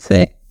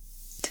 Sí.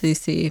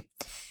 Sí.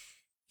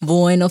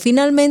 Bueno,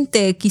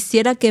 finalmente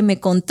quisiera que me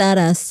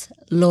contaras,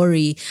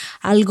 Lori,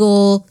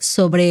 algo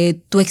sobre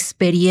tu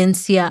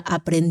experiencia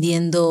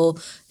aprendiendo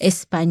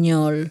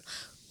español.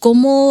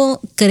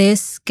 ¿Cómo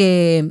crees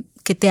que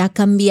te ha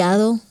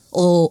cambiado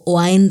o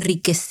ha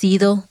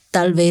enriquecido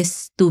tal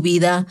vez tu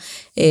vida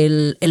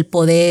el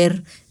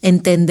poder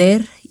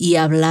entender y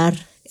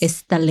hablar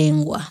esta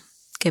lengua?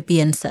 ¿Qué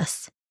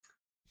piensas?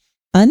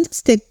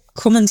 Antes de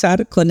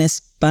comenzar con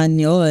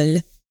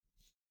español,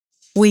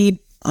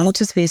 fui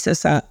muchas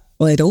veces a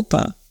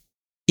Europa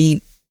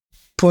y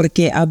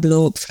porque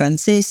hablo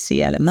francés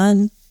y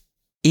alemán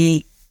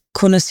y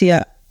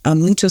conocía a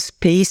muchos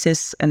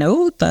países en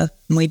Europa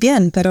muy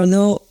bien, pero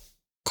no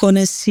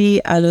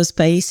conocí a los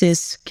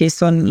países que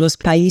son los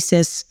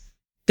países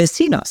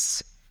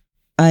vecinos.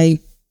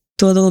 Hay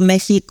todo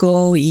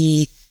México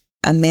y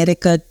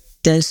América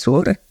del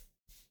Sur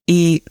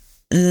y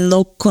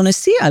no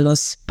conocía a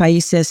los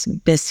países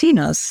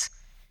vecinos.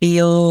 Y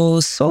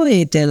yo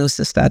soy de los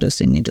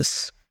Estados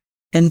Unidos.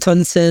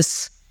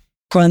 Entonces,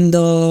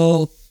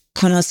 cuando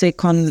conocí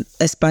con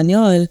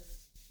español,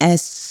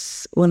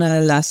 es una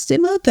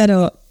lástima,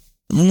 pero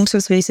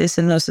muchas veces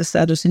en los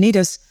Estados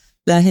Unidos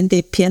la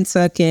gente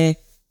piensa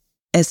que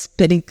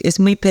es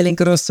muy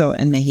peligroso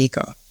en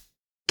México.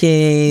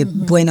 Que,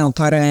 bueno,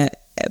 para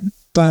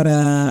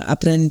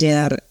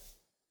aprender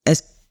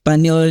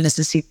español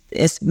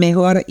es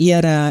mejor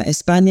ir a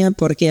España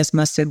porque es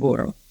más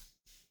seguro.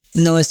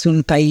 No es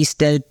un país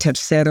del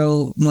tercer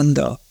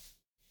mundo.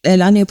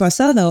 El año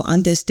pasado,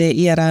 antes de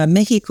ir a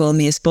México,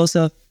 mi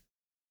esposo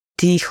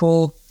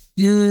dijo,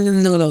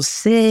 no lo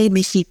sé,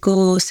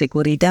 México,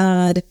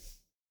 seguridad,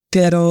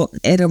 pero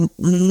era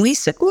muy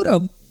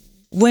seguro.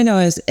 Bueno,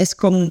 es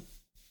con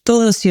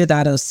todos los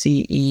ciudadanos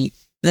y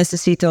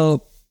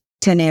necesito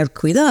tener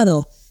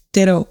cuidado,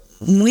 pero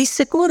muy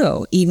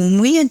seguro y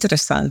muy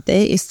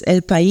interesante.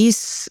 El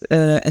país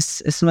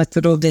es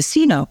nuestro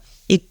vecino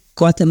y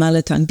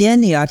Guatemala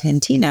también y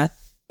Argentina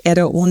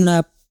era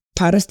una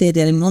parte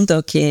del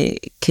mundo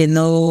que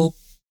no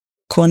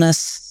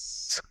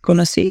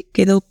conocí,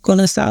 que no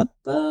conocía.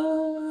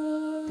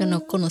 ¿Que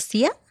no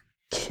conocía?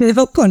 Que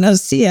no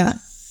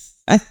conocía.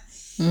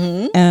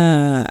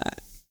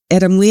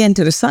 Era muy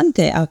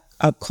interesante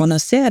a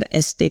conocer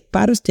esta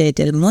parte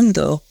del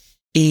mundo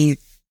y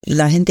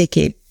la gente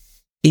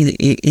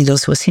y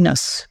los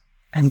vecinos.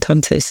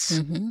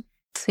 Entonces,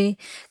 sí.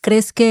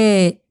 ¿Crees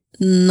que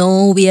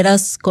no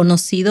hubieras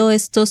conocido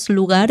estos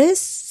lugares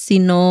si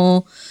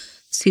no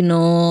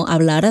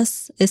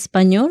hablaras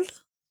español?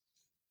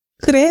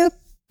 creo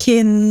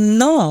que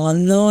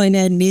no en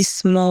el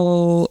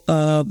mismo,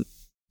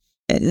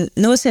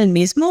 no es el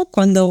mismo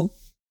cuando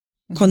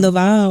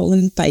va a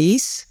un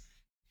país,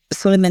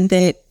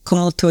 solamente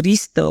como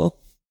turista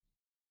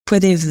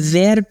puedes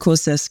ver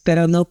cosas,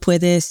 pero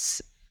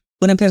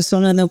una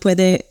persona no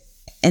puede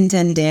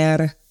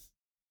entender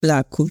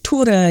la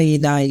cultura y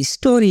la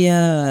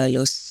historia,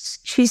 los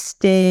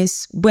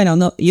chistes.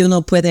 Bueno, yo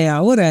no puedo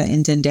ahora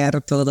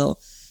entender todo.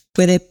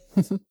 Puede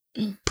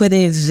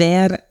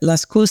ver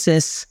las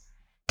cosas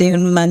de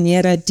una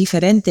manera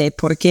diferente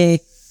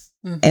porque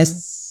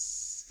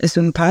es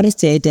una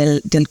parte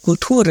del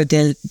cultura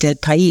del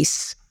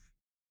país.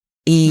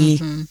 Y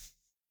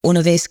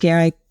una vez que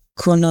he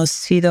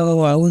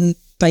conocido a un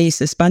país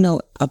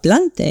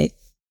hispanohablante,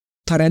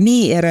 para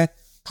mí era,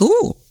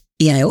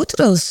 y hay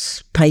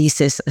otros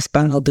países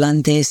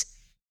hispanohablantes,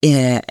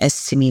 es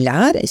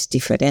similar, es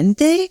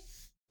diferente.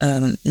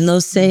 No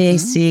sé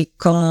si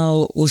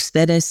como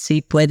ustedes,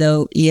 si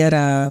puedo ir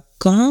a,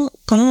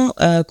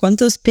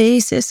 ¿cuántos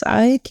países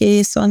hay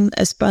que son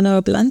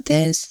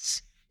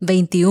hispanohablantes?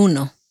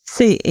 21.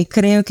 Sí, y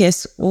creo que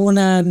es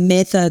una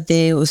meta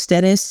de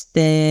ustedes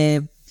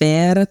de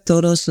ver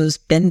todos los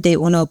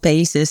 21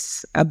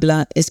 países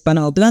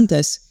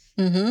hispanohablantes.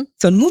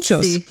 Son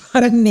muchos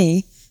para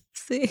mí,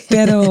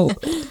 pero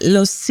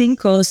los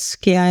 5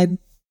 que he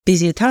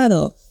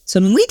visitado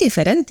son muy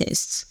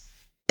diferentes.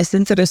 Es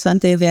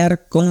interesante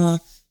ver cómo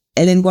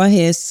el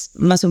lenguaje es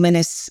más o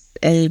menos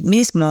el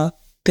mismo,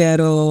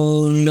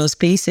 pero los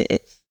países,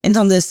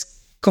 entonces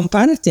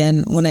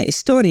comparten una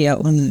historia,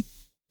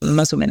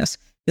 más o menos,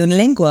 una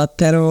lengua,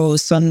 pero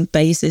son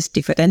países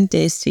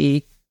diferentes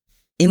y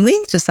muy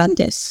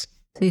interesantes.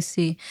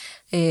 Sí.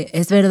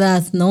 Es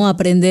verdad, ¿no?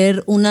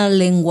 Aprender una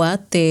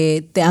lengua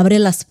te abre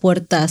las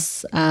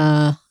puertas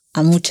a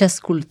muchas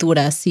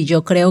culturas y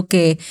yo creo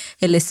que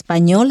el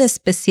español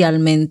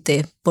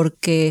especialmente,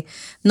 porque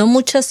no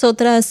muchas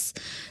otras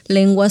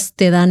lenguas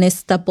te dan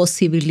esta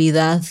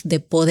posibilidad de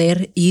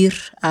poder ir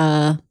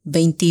a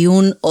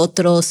 21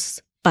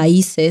 otros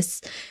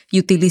países y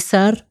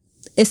utilizar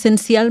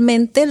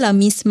esencialmente la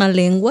misma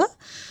lengua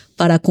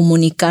para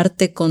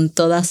comunicarte con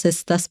todas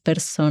estas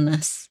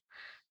personas.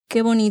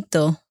 Qué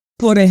bonito.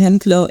 Por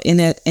ejemplo,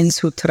 en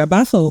su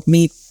trabajo,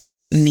 mi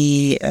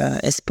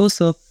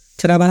esposo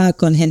trabaja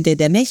con gente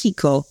de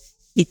México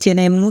y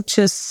tiene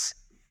muchos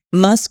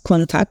más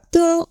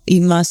contacto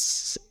y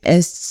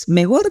es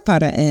mejor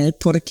para él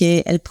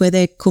porque él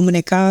puede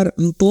comunicar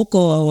un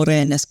poco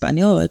ahora en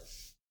español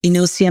y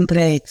no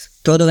siempre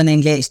todo en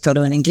inglés.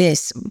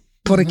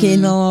 ¿Por qué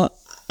no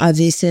a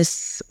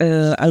veces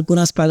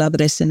algunas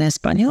palabras en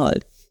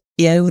español?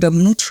 Y ayuda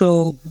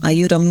mucho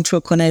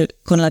con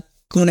la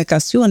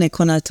comunicación y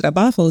con el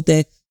trabajo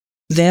de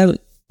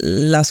ver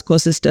las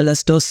cosas de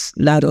los dos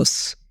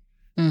lados.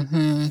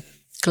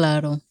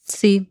 Claro,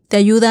 sí, te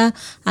ayuda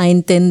a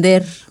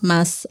entender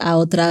más a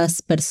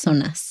otras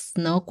personas,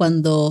 ¿no?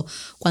 Cuando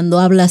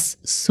hablas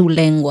su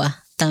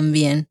lengua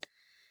también.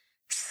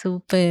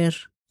 Súper.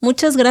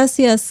 Muchas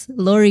gracias,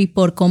 Lori,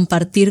 por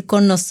compartir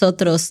con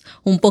nosotros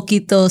un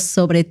poquito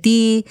sobre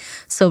ti,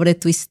 sobre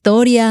tu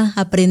historia,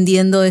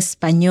 aprendiendo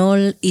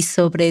español y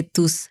sobre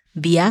tus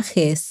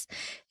viajes.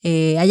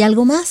 ¿Hay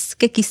algo más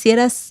que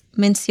quisieras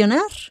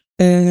mencionar?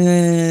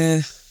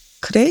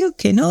 Creo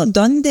que no.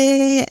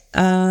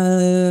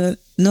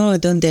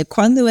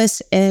 ¿Cuándo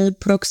es el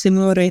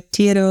próximo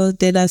retiro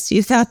de la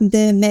Ciudad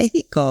de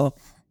México?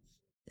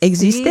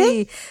 ¿Existe?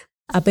 Sí.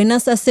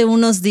 Apenas hace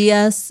unos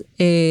días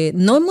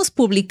no hemos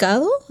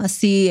publicado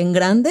así en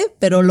grande,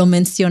 pero lo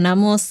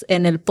mencionamos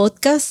en el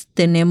podcast.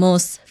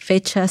 Tenemos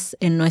fechas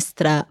en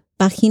nuestra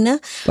página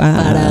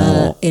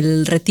para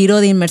el retiro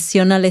de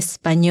inmersión al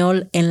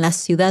español en la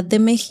Ciudad de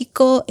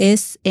México.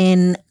 Es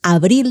en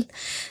abril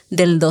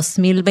del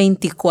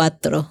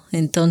 2024.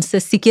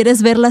 Entonces, si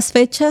quieres ver las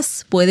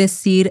fechas,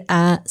 puedes ir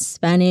a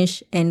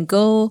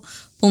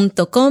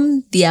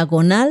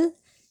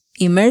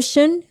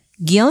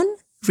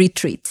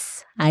SpanishandGo.com/immersion-retreats.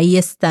 Ahí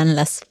están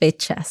las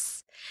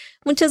fechas.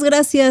 Muchas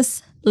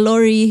gracias,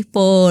 Lori,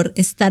 por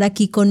estar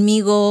aquí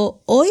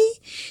conmigo hoy,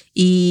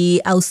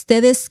 y a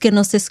ustedes que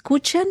nos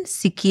escuchan,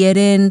 si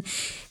quieren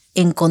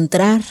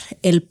encontrar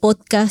el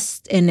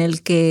podcast en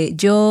el que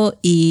yo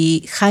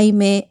y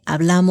Jaime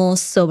hablamos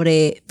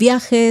sobre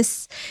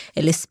viajes,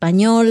 el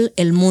español,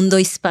 el mundo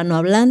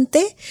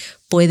hispanohablante,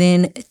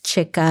 pueden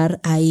checar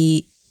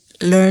ahí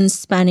Learn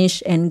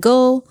Spanish and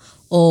Go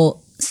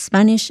o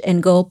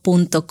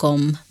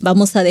SpanishandGo.com.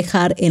 Vamos a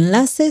dejar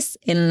enlaces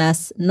en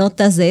las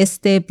notas de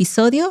este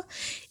episodio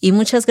y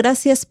muchas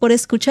gracias por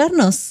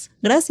escucharnos.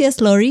 Gracias,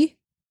 Lori.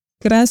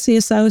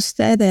 Gracias a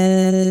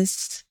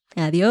ustedes.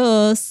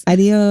 Adiós.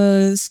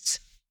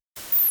 Adiós.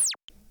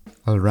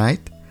 All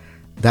right,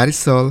 that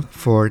is all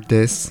for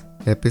this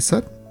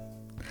episode.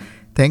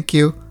 Thank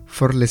you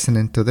for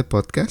listening to the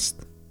podcast.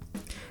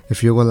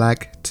 If you would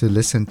like to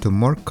listen to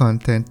more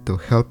content to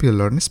help you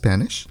learn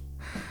Spanish,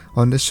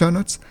 on the show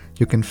notes,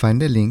 you can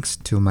find the links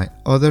to my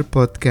other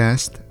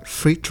podcast,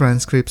 free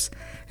transcripts,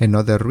 and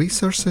other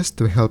resources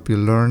to help you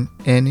learn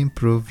and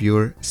improve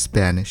your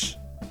Spanish.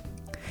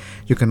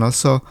 You can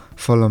also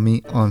follow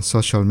me on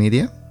social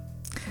media.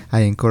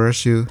 I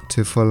encourage you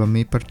to follow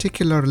me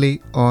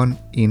particularly on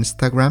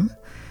Instagram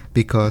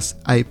because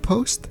I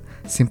post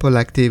simple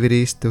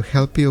activities to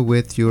help you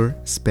with your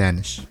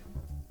Spanish.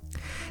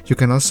 You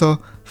can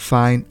also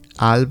find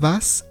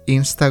Alba's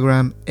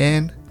Instagram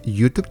and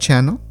YouTube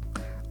channel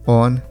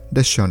on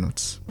the show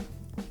notes.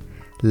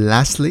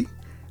 Lastly,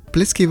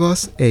 please give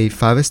us a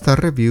 5-star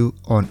review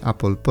on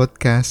Apple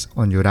Podcasts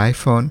on your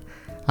iPhone,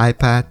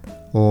 iPad,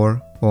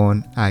 or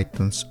on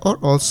iTunes. Or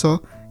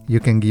also, you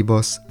can give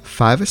us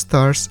 5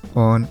 stars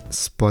on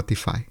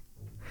Spotify.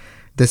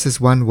 This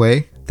is one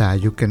way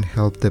that you can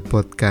help the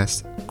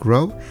podcast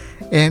grow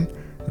and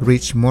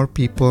reach more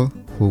people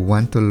who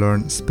want to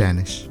learn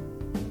Spanish.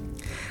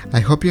 I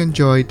hope you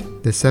enjoyed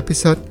this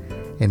episode,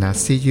 and I'll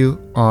see you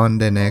on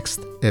the next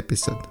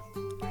episode.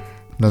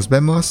 Nos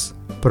vemos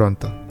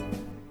pronto.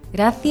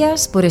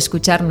 Gracias por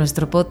escuchar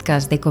nuestro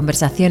podcast de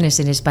conversaciones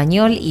en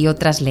español y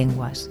otras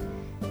lenguas.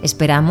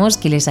 Esperamos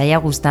que les haya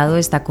gustado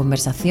esta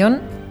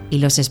conversación y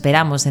los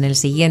esperamos en el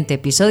siguiente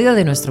episodio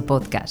de nuestro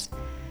podcast.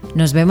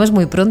 Nos vemos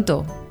muy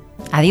pronto.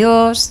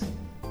 Adiós.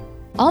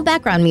 All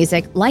background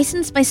music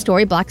licensed by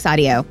Storyblocks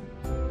Audio.